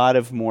 it's a lot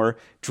of more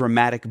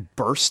dramatic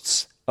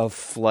bursts of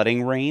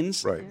flooding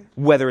rains, right,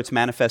 whether it's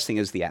manifesting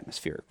as the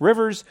atmospheric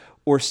rivers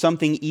or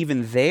something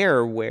even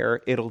there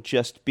where they'll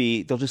just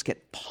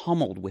get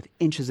pummeled with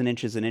inches and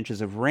inches and inches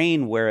of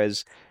rain,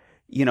 whereas,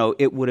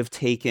 it would have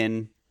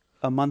taken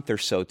a month or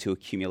so to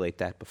accumulate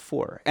that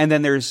before. And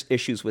then there's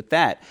issues with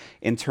that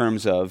in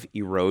terms of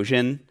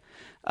erosion,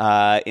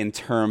 in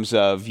terms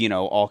of,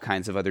 all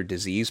kinds of other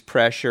disease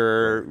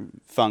pressure,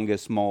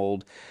 fungus,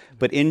 mold.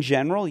 But in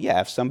general,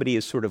 if somebody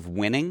is sort of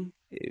winning,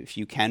 if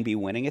you can be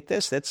winning at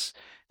this,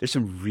 there's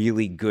some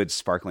really good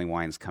sparkling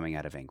wines coming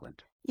out of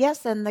England.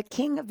 Yes, and the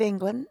King of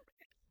England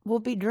will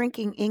be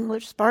drinking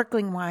English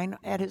sparkling wine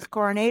at his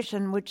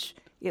coronation, which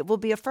it will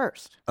be a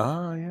first.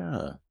 Oh,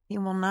 yeah. He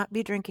will not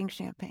be drinking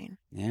champagne.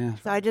 Yeah.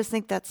 So I just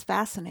think that's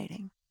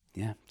fascinating.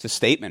 Yeah. It's a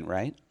statement,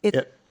 right? It's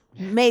a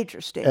major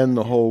statement. And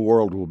the whole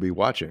world will be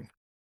watching.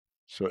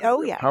 So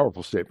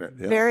powerful statement.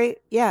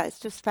 Yeah. It's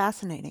just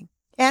fascinating.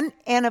 And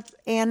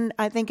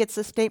I think it's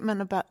a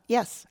statement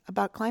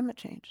about climate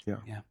change.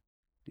 Yeah.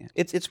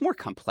 It's more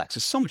complex.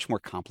 It's so much more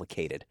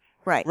complicated.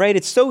 Right.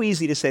 It's so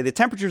easy to say the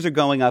temperatures are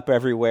going up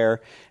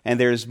everywhere, and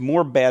there's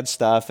more bad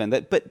stuff,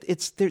 but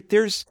it's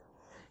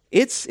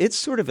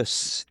sort of a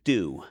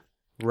stew,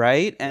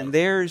 right? And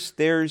there's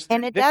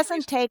and it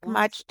doesn't take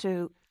much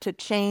to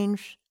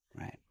change.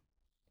 Right.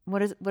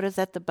 What is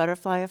that? The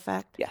butterfly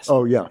effect? Yes.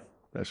 Oh yeah.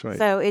 That's right.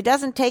 So it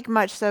doesn't take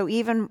much. So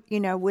even,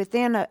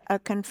 within a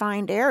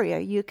confined area,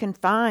 you can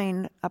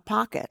find a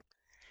pocket,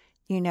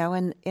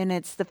 and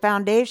it's the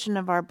foundation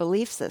of our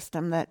belief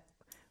system that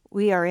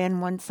we are in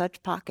one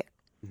such pocket.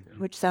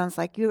 which sounds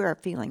like you are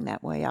feeling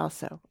that way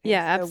also.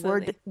 Yeah, And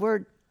absolutely.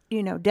 We're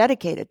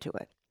dedicated to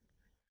it,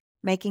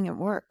 making it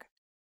work.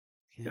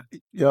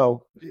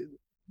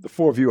 The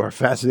four of you are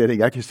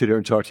fascinating. I can sit here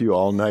and talk to you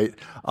all night,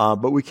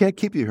 but we can't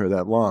keep you here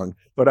that long.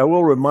 But I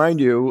will remind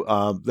you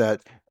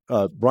that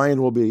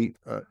Brian will be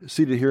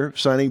seated here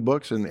signing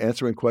books and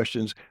answering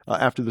questions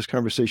after this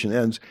conversation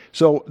ends.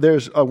 So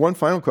there's one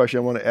final question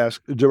I want to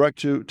ask direct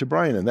to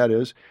Brian, and that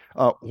is,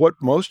 what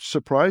most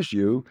surprised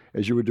you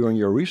as you were doing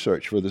your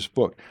research for this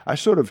book? I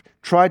sort of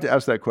tried to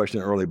ask that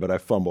question early, but I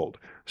fumbled.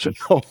 So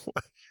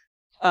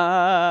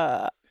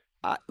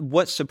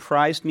what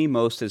surprised me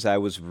most as I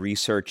was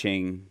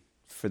researching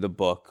for the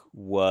book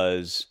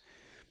was,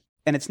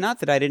 and it's not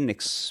that I didn't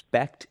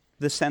expect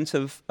the sense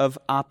of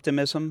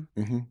optimism,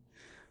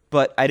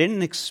 but I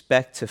didn't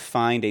expect to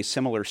find a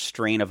similar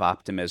strain of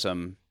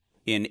optimism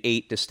in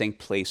 8 distinct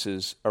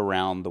places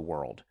around the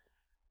world.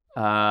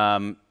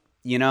 It's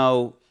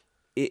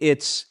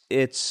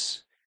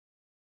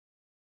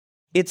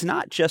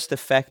not just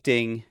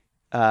affecting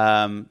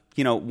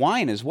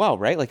wine as well,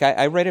 right? Like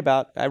I write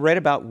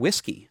about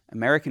whiskey,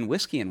 American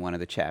whiskey, in one of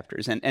the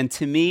chapters, and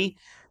to me,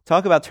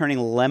 talk about turning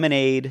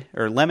lemonade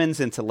or lemons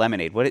into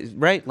lemonade.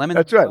 Right? Lemon.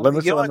 That's right.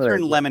 Lemons you to don't want to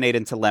lemonade. turn lemonade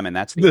into lemon.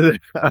 That's the.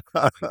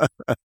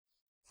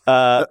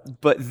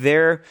 But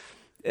there,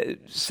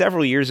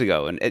 several years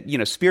ago,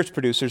 and spirits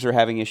producers are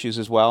having issues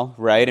as well,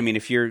 right? I mean,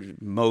 if you're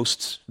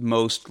most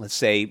let's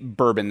say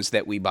bourbons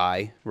that we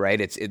buy,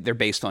 right? They're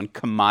based on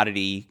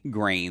commodity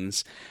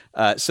grains.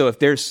 So if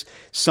there's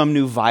some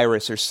new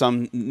virus or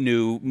some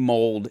new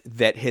mold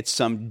that hits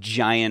some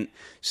giant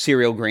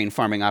cereal grain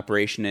farming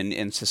operation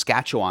in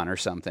Saskatchewan or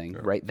something,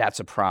 right? That's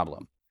a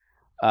problem.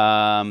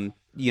 I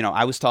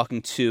was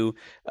talking to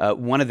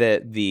one of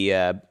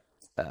the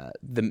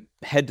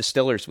head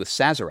distillers with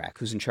Sazerac,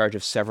 who's in charge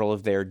of several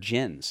of their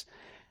gins.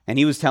 And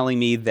he was telling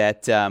me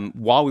that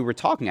while we were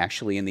talking,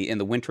 actually, in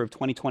the winter of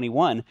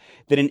 2021,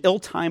 that an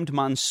ill-timed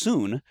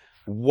monsoon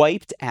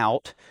wiped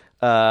out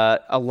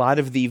a lot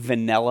of the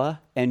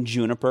vanilla and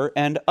juniper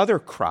and other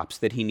crops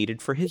that he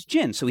needed for his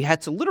gin. So he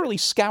had to literally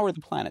scour the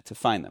planet to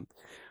find them.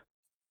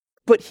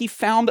 But he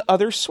found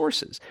other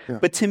sources. Yeah.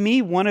 But to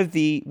me, one of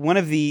the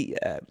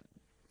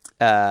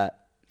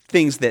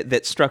things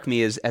that struck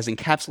me as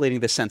encapsulating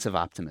the sense of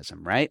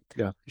optimism, right?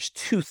 Yeah. There's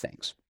 2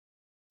 things.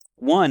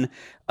 One,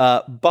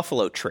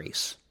 Buffalo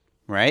Trace,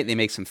 right? They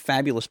make some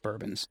fabulous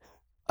bourbons.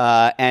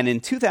 And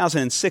in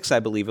 2006, I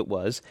believe it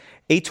was,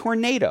 a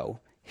tornado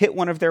hit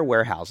one of their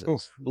warehouses. Oh.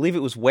 I believe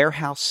it was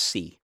Warehouse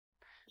C.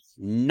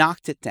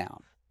 Knocked it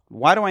down.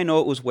 Why do I know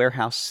it was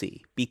Warehouse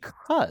C?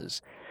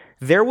 Because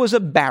there was a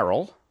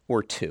barrel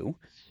or 2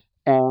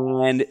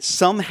 and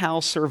somehow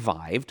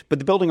survived, but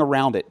the building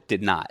around it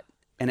did not.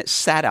 And it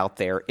sat out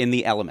there in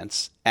the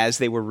elements as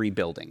they were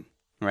rebuilding,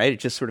 right?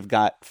 It just sort of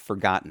got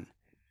forgotten.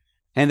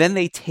 And then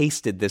they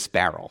tasted this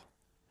barrel.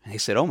 And they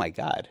said, oh my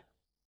God,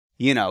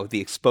 the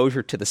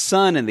exposure to the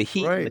sun and the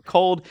heat and the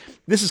cold,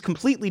 this is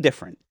completely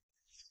different.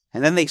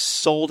 And then they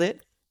sold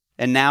it.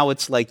 And now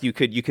it's like you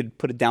could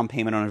put a down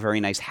payment on a very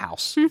nice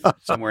house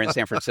somewhere in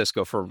San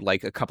Francisco for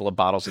like a couple of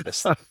bottles of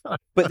this.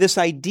 But this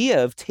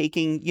idea of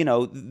taking,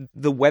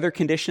 the weather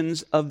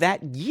conditions of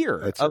that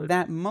year,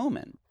 that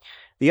moment.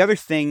 The other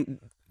thing,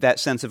 that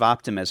sense of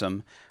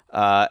optimism,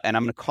 and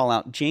I'm going to call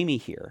out Jamie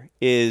here,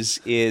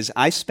 is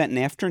I spent an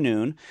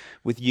afternoon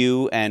with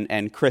you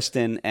and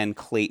Kristen and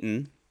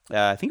Clayton.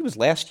 I think it was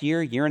last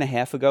year and a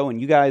half ago, and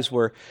you guys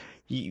were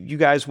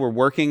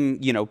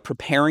working,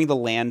 preparing the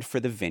land for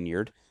the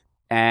vineyard,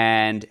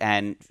 and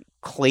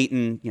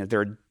Clayton,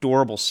 their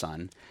adorable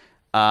son,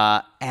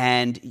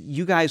 and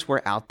you guys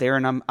were out there,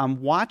 and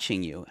I'm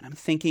watching you, and I'm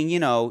thinking,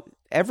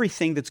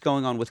 everything that's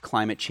going on with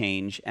climate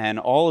change and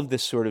all of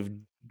this sort of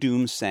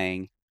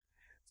doomsaying,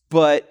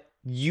 but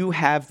you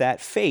have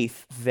that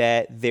faith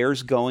that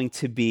there's going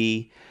to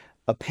be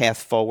a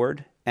path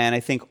forward, and I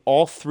think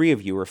all 3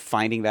 of you are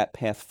finding that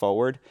path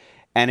forward.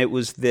 And it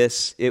was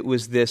this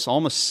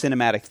almost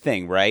cinematic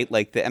thing, right?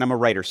 And I'm a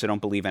writer, so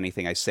don't believe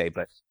anything I say,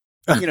 but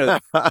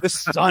the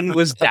sun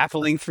was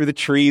dappling through the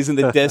trees in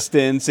the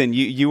distance, and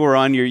you were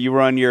on your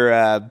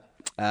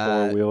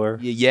four-wheeler.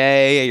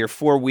 Your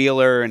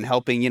four-wheeler, and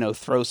helping,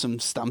 throw some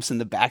stumps in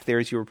the back there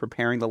as you were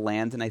preparing the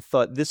land. And I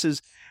thought, this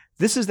is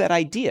that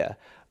idea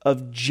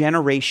of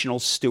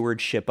generational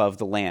stewardship of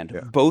the land.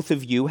 Yeah. Both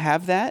of you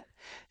have that,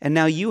 and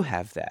now you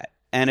have that.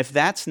 And if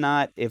that's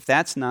not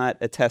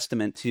a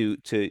testament to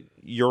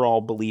your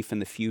all belief in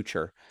the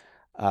future,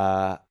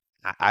 I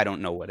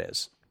don't know what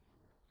is.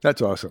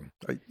 That's awesome.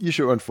 You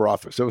should run for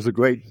office. That was a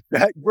great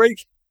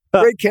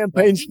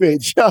campaign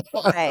speech.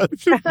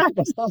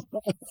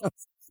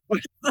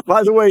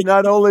 By the way,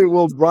 not only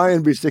will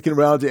Brian be sticking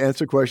around to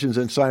answer questions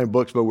and sign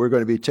books, but we're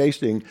going to be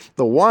tasting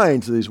the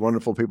wines that these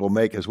wonderful people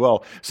make as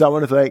well. So I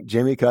want to thank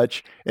Jamie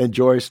Kutch and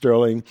Joy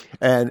Sterling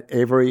and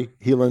Avery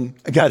Heelan,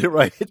 I got it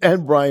right,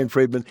 and Brian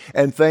Friedman.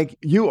 And thank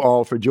you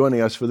all for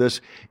joining us for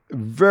this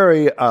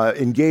very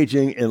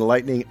engaging,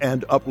 enlightening,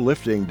 and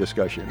uplifting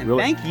discussion. And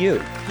really. Thank you.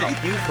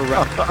 Thank you for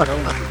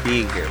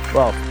being here.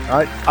 Well,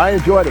 I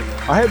enjoyed it.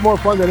 I had more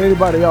fun than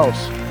anybody else.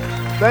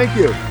 Thank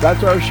you.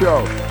 That's our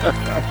show.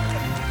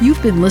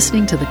 You've been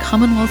listening to the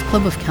Commonwealth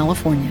Club of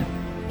California.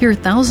 Hear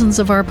thousands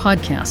of our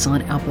podcasts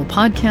on Apple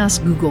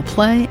Podcasts, Google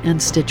Play,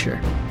 and Stitcher.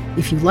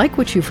 If you like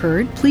what you've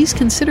heard, please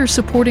consider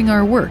supporting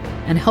our work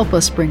and help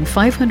us bring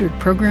 500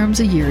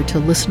 programs a year to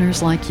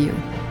listeners like you.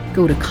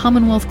 Go to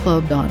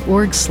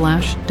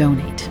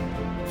commonwealthclub.org/donate.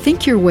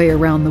 Think your way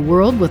around the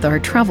world with our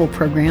travel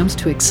programs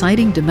to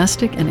exciting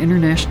domestic and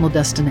international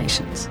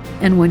destinations.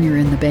 And when you're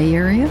in the Bay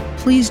Area,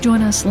 please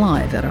join us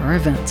live at our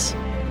events.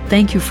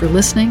 Thank you for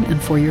listening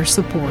and for your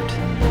support.